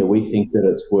 we think that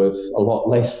it's worth a lot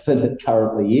less than it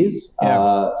currently is.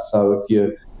 Yeah. So if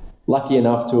you're lucky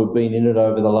enough to have been in it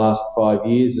over the last 5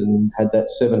 years and had that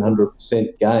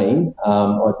 700% gain,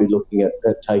 I'd be looking at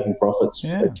taking profits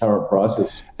at current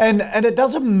prices. And it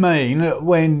doesn't mean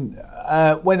when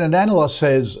an analyst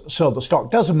says sell the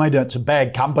stock, doesn't mean it's a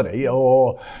bad company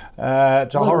or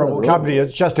it's a horrible company.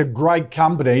 It's just a great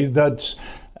company that's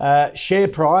share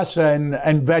price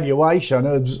and valuation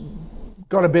has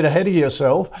got a bit ahead of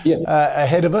yourself,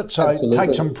 ahead of it. So Absolutely.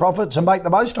 Take some profits and make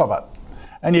the most of it.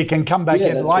 And you can come back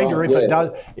in later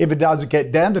right. if it does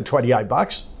get down to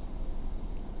 $28.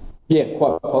 Yeah,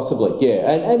 quite possibly.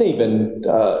 Yeah, and even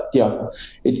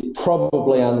it's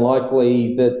probably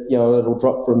unlikely that it'll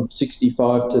drop from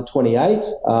 65 to 28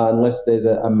 unless there's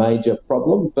a major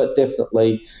problem. But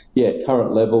definitely,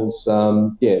 current levels,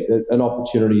 an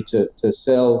opportunity to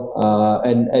sell.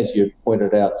 And as you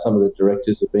pointed out, some of the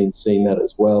directors have been seeing that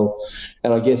as well.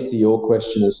 And I guess to your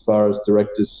question, as far as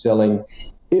directors selling,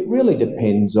 it really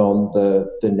depends on the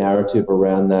narrative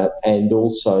around that and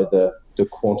also the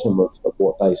quantum of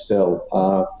what they sell.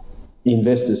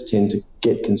 Investors tend to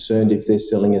get concerned if they're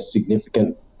selling a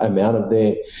significant amount of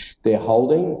their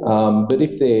holding, but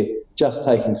if they're just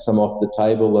taking some off the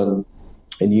table and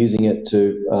using it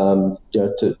to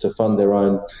fund their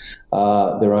own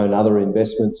other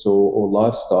investments or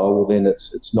lifestyle, well then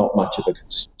it's not much of a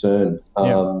concern.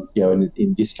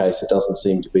 In this case, it doesn't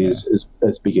seem to be as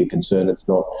big a concern. It's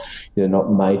not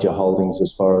not major holdings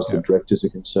as far as the directors are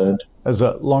concerned. As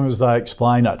long as they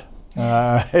explain it.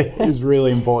 Is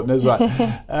really important, isn't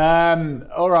it?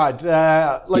 All right,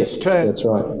 let's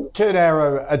turn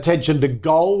our attention to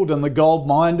gold and the gold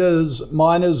miners,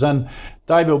 and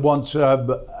David wants,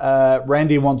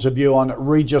 Randy wants a view on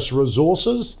Regis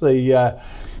Resources, the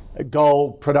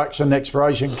gold production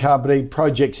exploration company,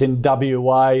 projects in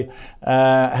WA,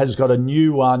 has got a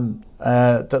new one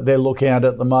that they're looking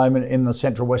at the moment in the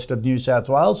central west of New South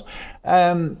Wales.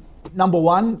 Number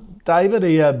one, David,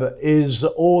 is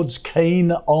Ords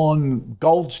keen on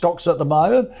gold stocks at the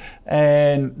moment?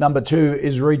 And number two,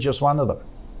 is Regis one of them?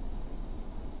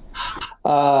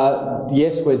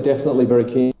 Yes, we're definitely very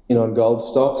keen on gold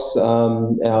stocks.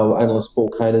 Our analyst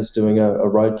Paul Kane is doing a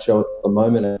roadshow at the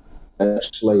moment,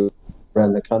 actually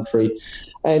around the country,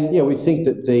 and we think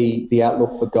that the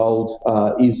outlook for gold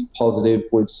is positive.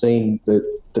 We've seen the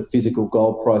physical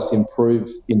gold price improve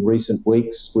in recent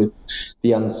weeks with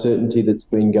the uncertainty that's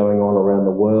been going on around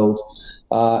the world,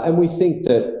 and we think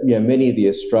that many of the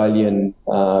Australian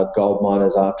gold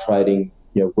miners are trading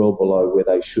well below where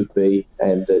they should be,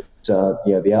 and that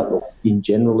the outlook in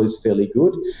general is fairly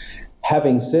good.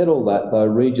 Having said all that, though,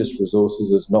 Regis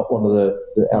Resources is not one of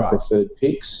our preferred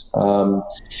picks.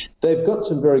 They've got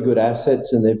some very good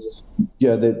assets, and they've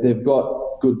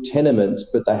got good tenements,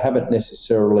 but they haven't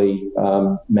necessarily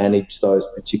managed those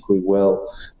particularly well.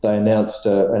 They announced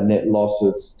a net loss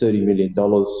of $30 million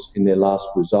in their last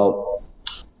result,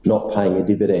 not paying a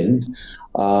dividend.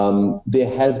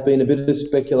 There has been a bit of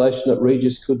speculation that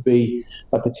Regis could be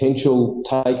a potential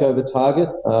takeover target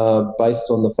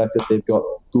based on the fact that they've got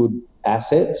good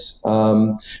assets.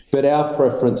 But our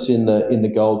preference in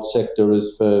the gold sector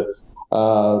is for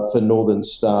Northern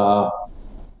Star,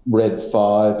 Red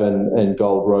 5 and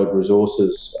Gold Road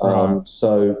Resources.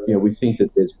 So we think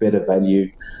that there's better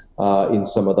value in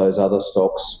some of those other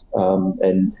stocks,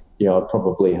 and I'd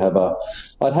probably have a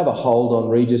hold on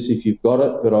Regis if you've got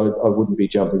it, but I wouldn't be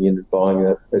jumping in and buying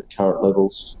it at current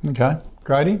levels. Okay,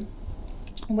 Grady?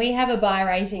 We have a buy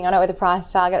rating on it with a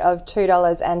price target of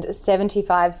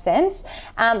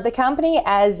 $2.75. The company,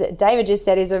 as David just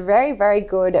said, is a very, very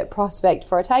good prospect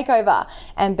for a takeover.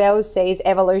 And Bells sees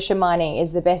Evolution Mining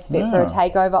is the best fit for a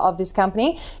takeover of this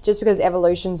company, just because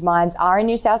Evolution's mines are in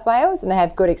New South Wales and they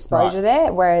have good exposure there.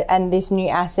 And this new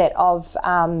asset of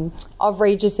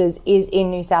Regis's is in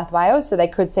New South Wales, so they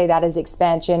could see that as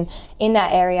expansion in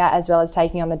that area, as well as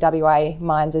taking on the WA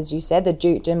mines, as you said. The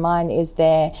Duketon mine is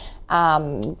there.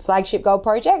 flagship gold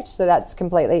project. So that's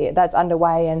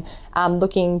underway and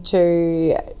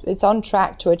it's on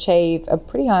track to achieve a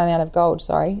pretty high amount of gold.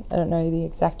 Sorry, I don't know the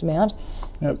exact amount.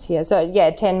 Yep. It's here. So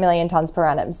 10 million tonnes per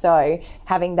annum. So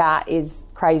having that is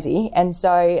crazy. And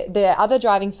so the other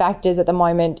driving factors at the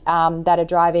moment that are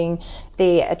driving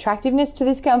the attractiveness to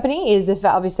this company is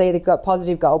obviously they've got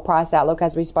positive gold price outlook,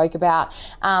 as we spoke about,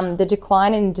 the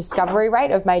decline in discovery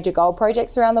rate of major gold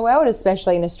projects around the world,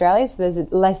 especially in Australia. So there's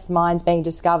less mines being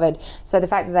discovered. So the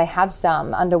fact that they have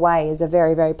some underway is a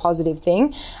very, very positive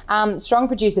thing. Strong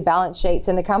producer balance sheets,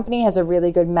 and the company has a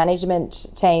really good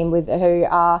management team who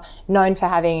are known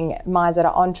for having mines that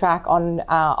are on track,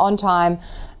 on time,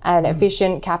 and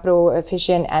efficient, capital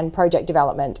efficient, and project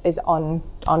development is on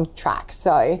track.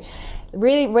 So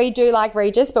really, we do like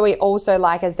Regis, but we also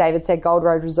like, as David said, Gold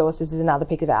Road Resources is another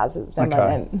pick of ours at the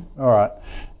moment. All right.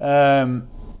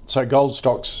 So gold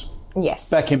stocks.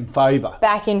 Yes. Back in favour.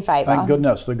 Back in favour. Thank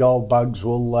goodness. The gold bugs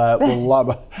will love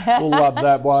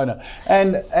that, won't it?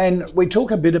 And we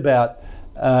talk a bit about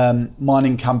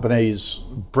mining companies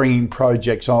bringing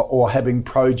projects on, or having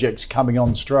projects coming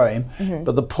on stream. Mm-hmm.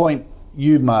 But the point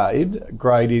you made,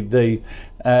 Grady, they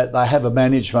have a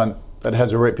management that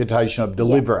has a reputation of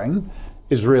delivering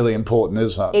is really important,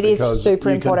 isn't it? It is super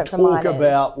important for miners. You can talk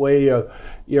about where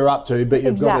you're up to, but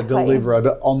you've got to deliver it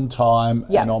on time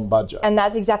and on budget. And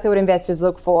that's exactly what investors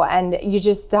look for. And you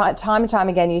just, time and time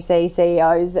again, you see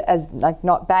CEOs, as like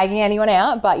not bagging anyone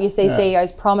out, but you see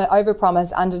CEOs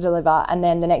overpromise, underdeliver, and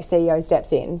then the next CEO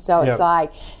steps in. So it's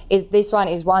like, this one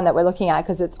is one that we're looking at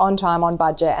because it's on time, on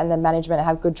budget, and the management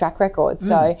have good track records.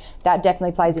 So that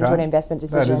definitely plays into an investment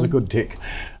decision. That is a good tick.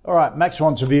 All right, Max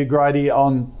wants a view, Grady,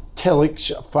 on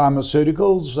Telix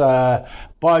Pharmaceuticals,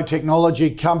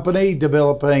 biotechnology company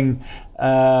developing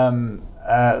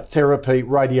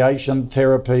radiation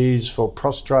therapies for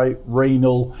prostate,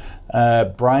 renal,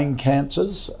 brain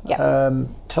cancers. Yep.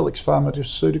 Telix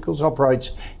Pharmaceuticals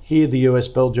operates here, the US,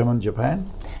 Belgium and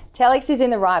Japan. Telix is in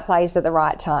the right place at the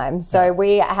right time. So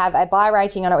we have a buy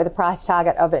rating on it with a price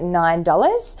target of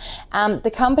 $9.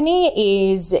 The company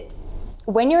is,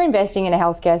 when you're investing in a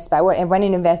healthcare space, and when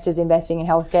an investor's investing in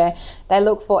healthcare, they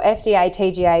look for FDA,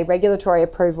 TGA, regulatory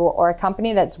approval, or a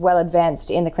company that's well advanced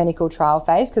in the clinical trial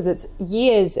phase, because it's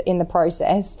years in the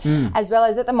process. As well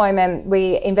as at the moment,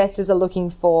 investors are looking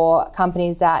for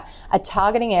companies that are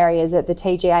targeting areas that the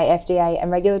TGA, FDA, and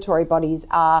regulatory bodies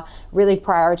are really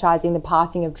prioritising the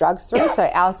passing of drugs through. So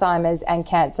Alzheimer's and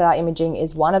cancer imaging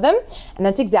is one of them. And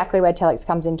that's exactly where Telix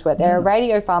comes into it. They're a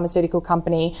radiopharmaceutical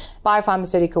company,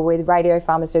 biopharmaceutical with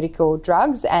radiopharmaceutical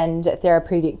drugs and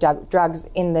therapeutic drugs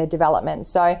in the development.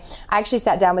 So I actually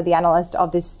sat down with the analyst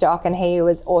of this stock, and he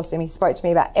was awesome. He spoke to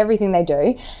me about everything they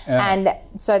do. And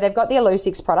so they've got the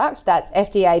Illuccix product that's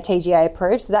FDA, TGA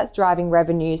approved. So that's driving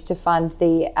revenues to fund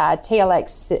the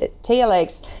TLX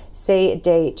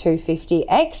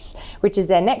CD250X, which is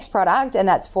their next product, and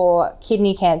that's for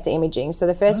kidney cancer imaging. So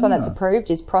the first one that's approved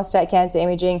is prostate cancer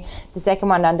imaging. The second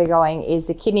one undergoing is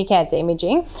the kidney cancer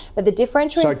imaging. But the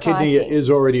differential in pricing... So kidney is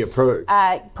already approved?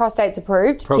 Prostate's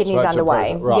approved, kidney's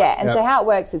underway. Right. Yeah, and so how it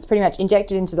works, it's pretty much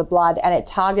injected into the blood, and it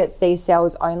targets these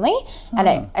cells only, and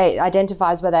it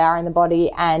identifies where they are in the body,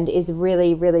 and is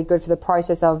really, really good for the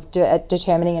process of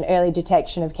determining an early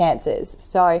detection of cancers.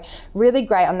 So really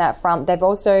great on that front. They've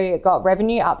also got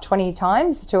revenue up 20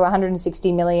 times to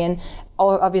 160 million,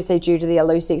 obviously due to the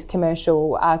Illuccix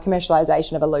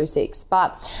commercialization of Illuccix.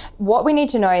 But what we need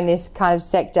to know in this kind of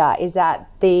sector is that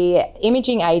the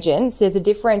imaging agents, there's a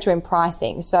differential in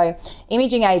pricing. So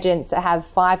imaging agents have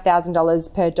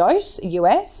 $5,000 per dose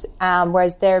US,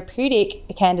 whereas therapeutic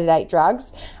candidate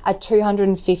drugs are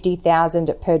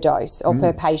 $250,000 per dose or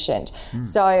per patient.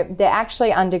 So they're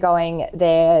actually undergoing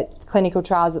their clinical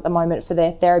trials at the moment for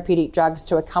their therapeutic drugs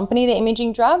to accompany the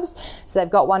imaging drugs. So they've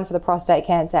got one for the prostate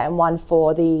cancer and one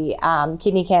for the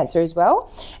kidney cancer as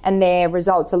well. And their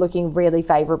results are looking really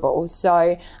favourable.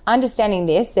 So understanding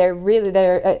this,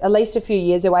 they're at least a few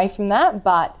years away from that,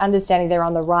 but understanding they're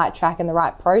on the right track and the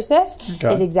right process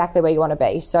is exactly where you want to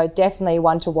be. So definitely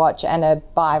one to watch and a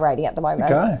buy rating at the moment.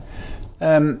 Okay.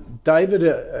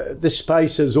 David, this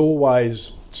space is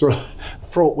always sort of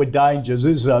fraught with dangers,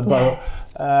 isn't it? But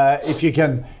if you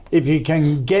can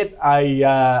get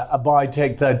a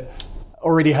biotech that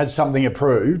already has something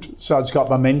approved, so it's got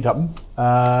momentum,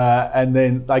 and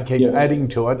then they keep adding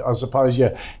to it, I suppose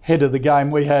you're ahead of the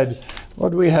game. What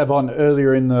did we have on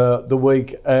earlier in the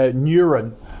week?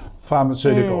 Neuren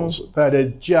Pharmaceuticals that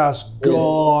had just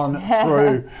gone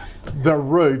through the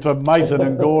roof, and Mathan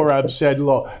and Gaurav said,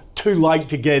 look, too late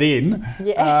to get in.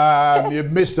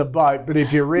 You've missed the boat, but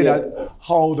if you're in it,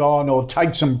 hold on or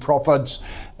take some profits.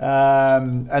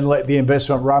 and let the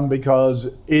investment run because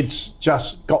it's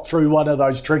just got through one of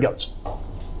those triggers.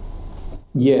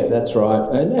 Yeah, that's right,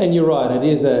 and you're right. It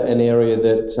is an area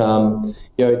that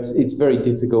it's very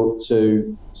difficult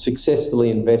to successfully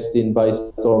invest in based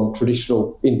on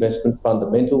traditional investment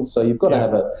fundamentals. So you've got to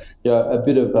have a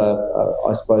bit of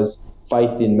I suppose,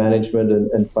 faith in management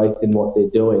and faith in what they're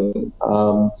doing.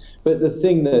 But the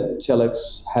thing that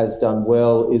Telix has done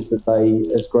well is that they,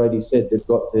 as Grady said, they've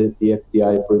got the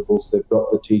FDA approvals, they've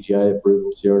got the TGA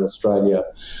approvals here in Australia.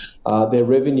 Their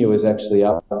revenue is actually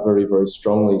up very, very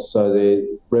strongly. So their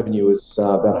revenue is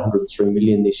about 103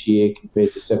 million this year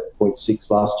compared to 7.6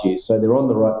 last year. So they're on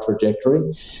the right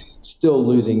trajectory. Still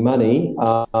losing money,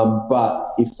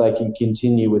 but if they can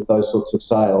continue with those sorts of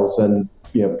sales and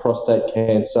prostate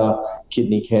cancer,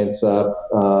 kidney cancer,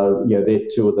 they're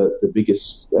two of the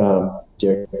biggest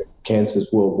cancers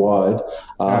worldwide.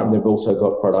 And they've also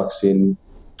got products in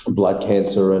blood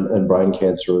cancer and brain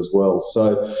cancer as well.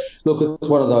 So, look, it's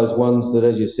one of those ones that,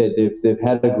 as you said, they've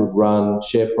had a good run.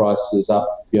 Share price is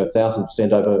up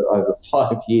 1,000% over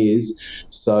 5 years.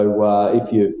 So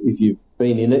if you've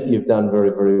been in it, you've done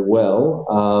very, very well.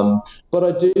 But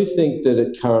I do think that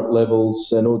at current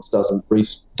levels, and Ords doesn't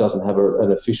have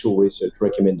an official research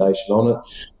recommendation on it,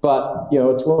 but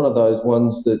it's one of those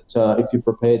ones that if you're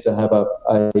prepared to have a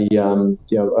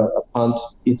punt,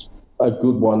 it's a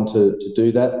good one to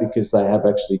do that because they have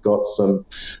actually got some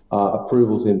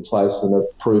approvals in place and have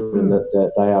proven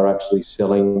that they are actually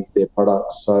selling their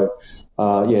products. So,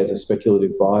 as a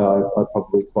speculative buy, I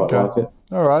probably quite like it.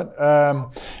 All right.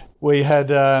 We had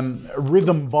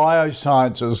Rhythm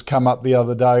Biosciences come up the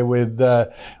other day with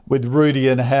Rudy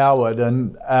and Howard,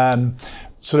 and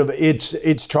sort of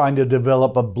it's trying to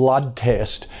develop a blood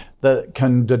test that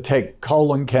can detect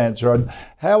colon cancer. And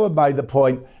Howard made the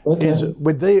point is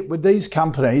with these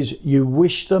companies, you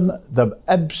wish them the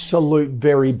absolute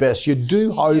very best. You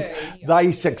do hope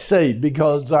they succeed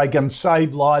because they can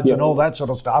save lives and all that sort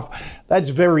of stuff.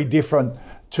 That's very different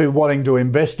to wanting to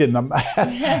invest in them.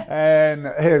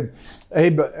 And he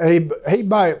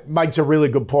makes a really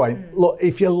good point. Look,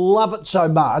 if you love it so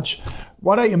much,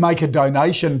 why don't you make a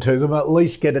donation to them, at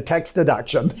least get a tax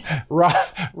deduction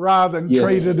rather than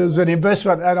treat it as an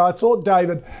investment? And I thought,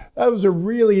 David, that was a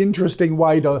really interesting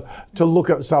way to look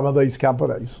at some of these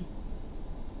companies.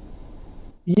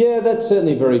 Yeah, that's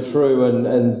certainly very true.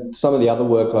 And some of the other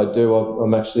work I do,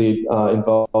 I'm actually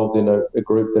involved in a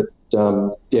group that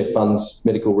funds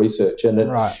medical research, and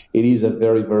it is a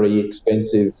very, very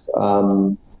expensive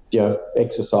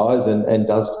exercise and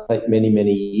does take many,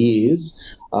 many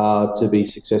years to be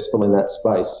successful in that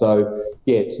space. So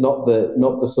it's not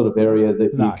the sort of area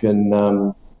that you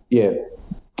can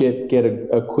get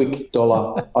a quick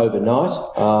dollar overnight.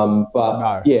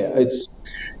 It's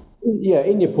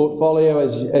in your portfolio,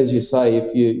 as you say,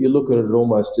 if you look at it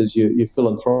almost as your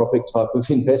philanthropic type of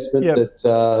investment,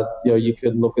 that you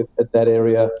can look at that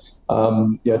area,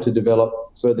 to develop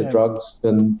further drugs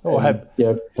and help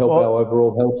our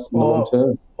overall health in the long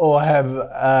term. Or have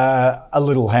a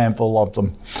little handful of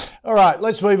them. All right,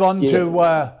 let's move on to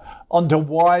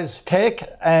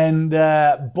WiseTech,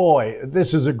 and boy,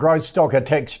 this is a growth stock, a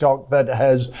tech stock that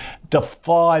has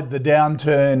defied the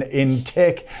downturn in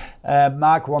tech.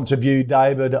 Mark wants a view,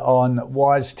 David, on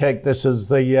WiseTech. This is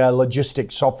the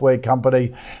logistics software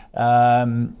company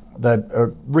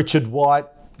that Richard White.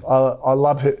 I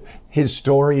love his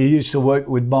story. He used to work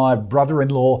with my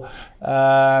brother-in-law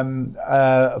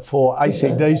for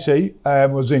ACDC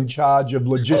and was in charge of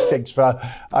logistics for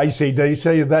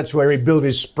ACDC, and that's where he built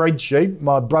his spreadsheet.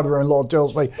 My brother-in-law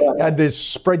tells me he had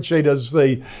this spreadsheet as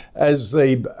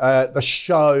the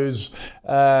shows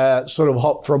sort of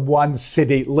hop from one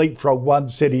city, leap from one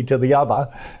city to the other.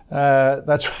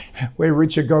 That's where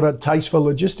Richard got a taste for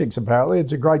logistics, apparently.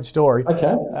 It's a great story.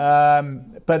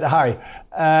 But hey,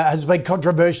 has been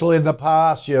controversial in the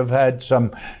past. You've had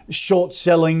some short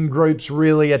selling groups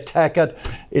really attack it.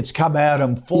 It's come out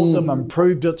and fought them and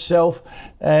proved itself.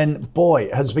 And boy,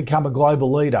 it has become a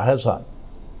global leader, hasn't it?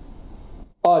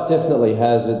 Oh, it definitely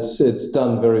has. It's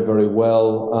done very, very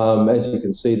well. As you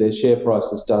can see, their share price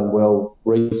has done well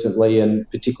recently, and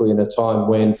particularly in a time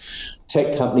when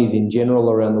tech companies in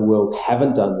general around the world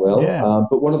haven't done well.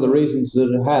 But one of the reasons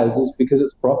that it has is because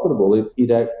it's profitable. It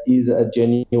is a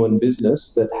genuine business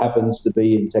that happens to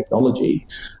be in technology.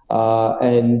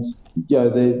 And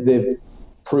they've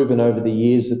proven over the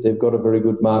years that they've got a very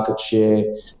good market share.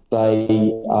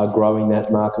 They are growing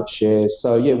that market share.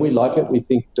 So, we like it. We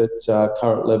think that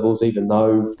current levels, even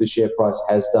though the share price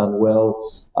has done well,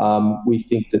 we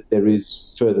think that there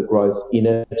is further growth in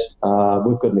it.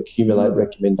 We've got an accumulate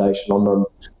recommendation on them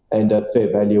and a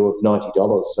fair value of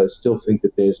 $90. So still think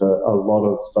that there's a lot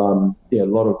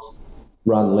of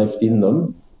run left in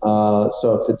them.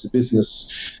 So if it's a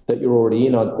business that you're already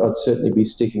in, I'd certainly be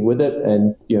sticking with it,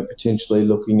 and potentially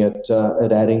looking at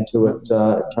adding to it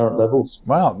at current levels.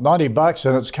 Wow, $90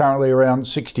 and it's currently around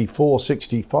 64,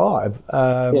 65.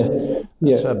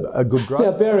 That's a good growth.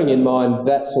 Now, bearing in mind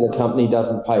that sort of company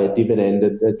doesn't pay a dividend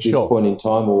at this point in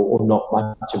time, or not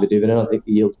much of a dividend. I think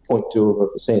the yield's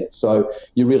 0.2%. So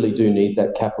you really do need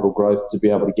that capital growth to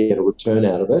be able to get a return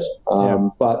out of it.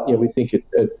 But we think it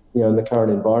in the current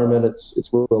environment,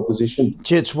 it's well positioned.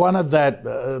 It's one of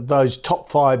those top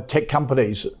 5 tech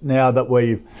companies now that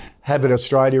we have in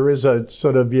Australia. Is a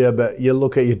sort of but you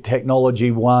look at your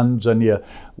technology ones and your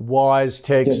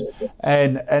WiseTechs,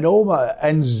 and how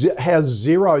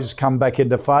Xero's come back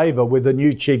into favour with a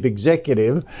new chief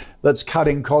executive that's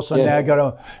cutting costs and now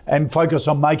going to focus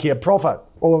on making a profit.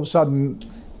 All of a sudden,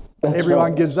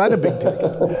 everyone gives that a big tick.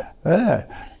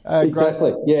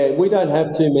 Exactly. Great. Yeah, we don't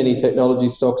have too many technology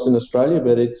stocks in Australia,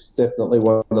 but it's definitely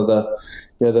one of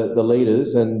the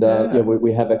leaders, and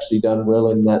we have actually done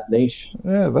well in that niche.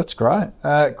 Yeah, that's great.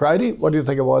 Grady, what do you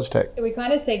think of WiseTech? We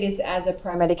kind of see this as a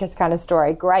Pro Medicus kind of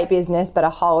story. Great business, but a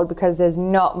hold because there's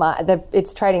not much.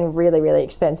 It's trading really, really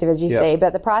expensive, as you see.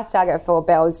 But the price target for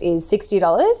Bells is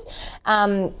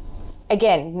 $60.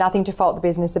 Again, nothing to fault the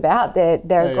business about.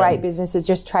 They're a great business. It's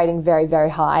just trading very, very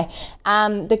high.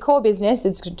 The core business,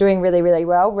 it's doing really, really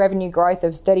well. Revenue growth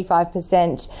of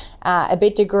 35%.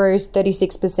 EBITDA grew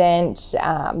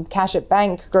 36%. Cash at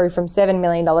bank grew from $7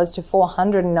 million to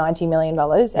 $490 million.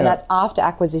 And that's after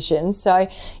acquisitions. So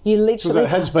you literally... So it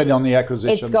has been on the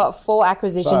acquisition. It's got 4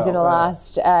 acquisitions in the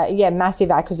last...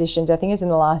 massive acquisitions. I think it's in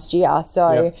the last year.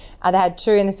 So they had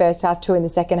 2 in the first half, 2 in the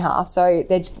second half. So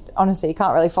honestly, you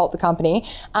can't really fault the company.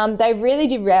 They really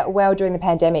did well during the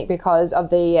pandemic because of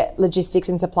the logistics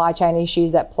and supply chain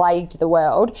issues that plagued the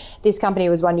world. This company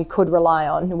was one you could rely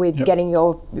on with getting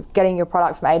your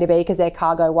product from A to B, because they're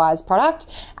CargoWise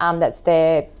product. That's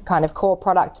their kind of core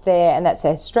product there, and that's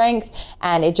their strength,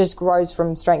 and it just grows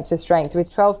from strength to strength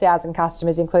with 12,000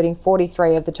 customers, including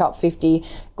 43 of the top 50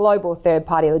 global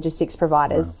third-party logistics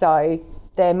providers. So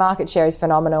their market share is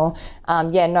phenomenal.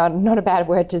 Not a bad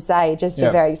word to say, just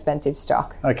a very expensive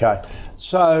stock. Okay.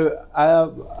 So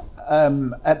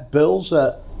at Bells,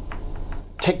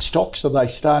 tech stocks, are they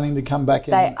starting to come back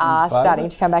in? They are starting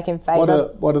to come back in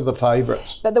favour. What are the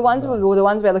favourites? But the ones we're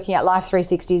looking at,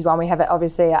 Life360 is one we have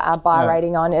obviously a buy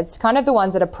rating on. It's kind of the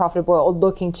ones that are profitable or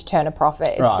looking to turn a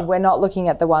profit. We're not looking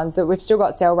at the ones that we've still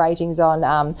got sell ratings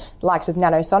on, likes of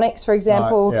Nanosonics, for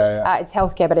example. It's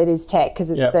healthcare, but it is tech because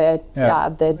it's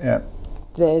the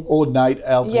Ordinate,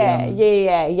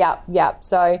 Altium.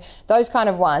 So those kind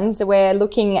of ones, we're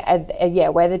looking at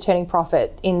where they're turning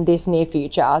profit in this near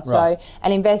future. So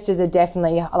and investors are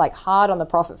definitely hard on the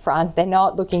profit front. They're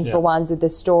not looking for ones with the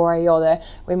story or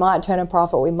we might turn a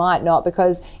profit, we might not,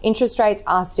 because interest rates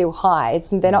are still high.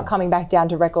 They're not coming back down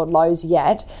to record lows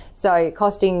yet. So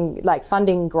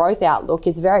funding growth outlook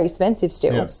is very expensive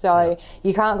still.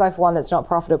 You can't go for one that's not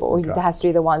profitable. It has to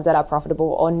be the ones that are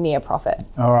profitable or near profit.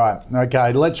 All right. Okay.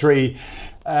 Let's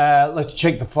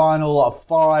check the final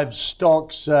 5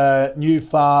 stocks.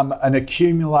 Nufarm and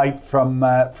Accumulate from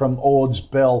Ords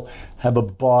Bell have a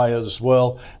buy as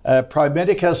well. Pro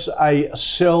Medicus, a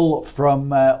sell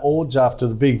from Ords after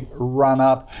the big run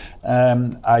up.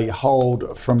 A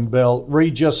hold from Bell.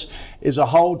 Regis is a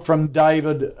hold from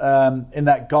David in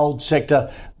that gold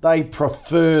sector. They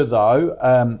prefer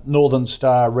though Northern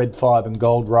Star, Red 5 and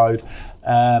Gold Road.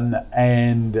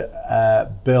 And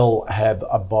Bell have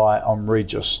a buy on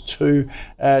Regis too.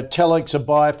 Telex a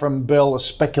buy from Bell, a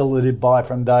speculative buy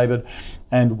from David,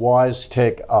 and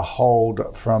WiseTech a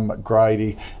hold from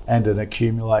Grady and an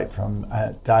Accumulate from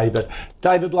David.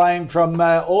 David Lane from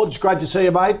Ords, great to see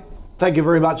you, mate. Thank you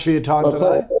very much for your time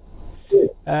today.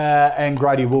 And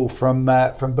Grady Wolf from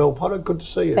Bell Potter, good to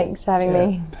see you. Thanks for having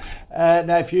me.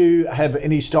 Now, if you have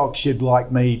any stocks you'd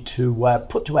like me to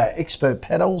put to our expert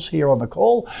panels here on the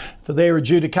call for their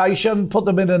adjudication, put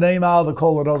them in an email,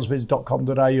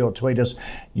 thecall@ausbiz.com.au, or tweet us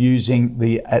using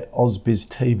the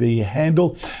 @AusbizTV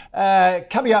handle.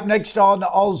 Coming up next on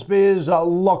Ausbiz,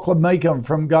 Lachlan Meekham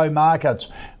from Go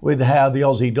Markets with how the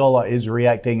Aussie dollar is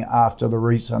reacting after the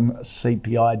recent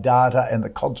CPI data and the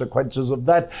consequences of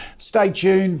that. Stay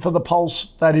tuned for the Pulse.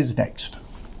 That is next.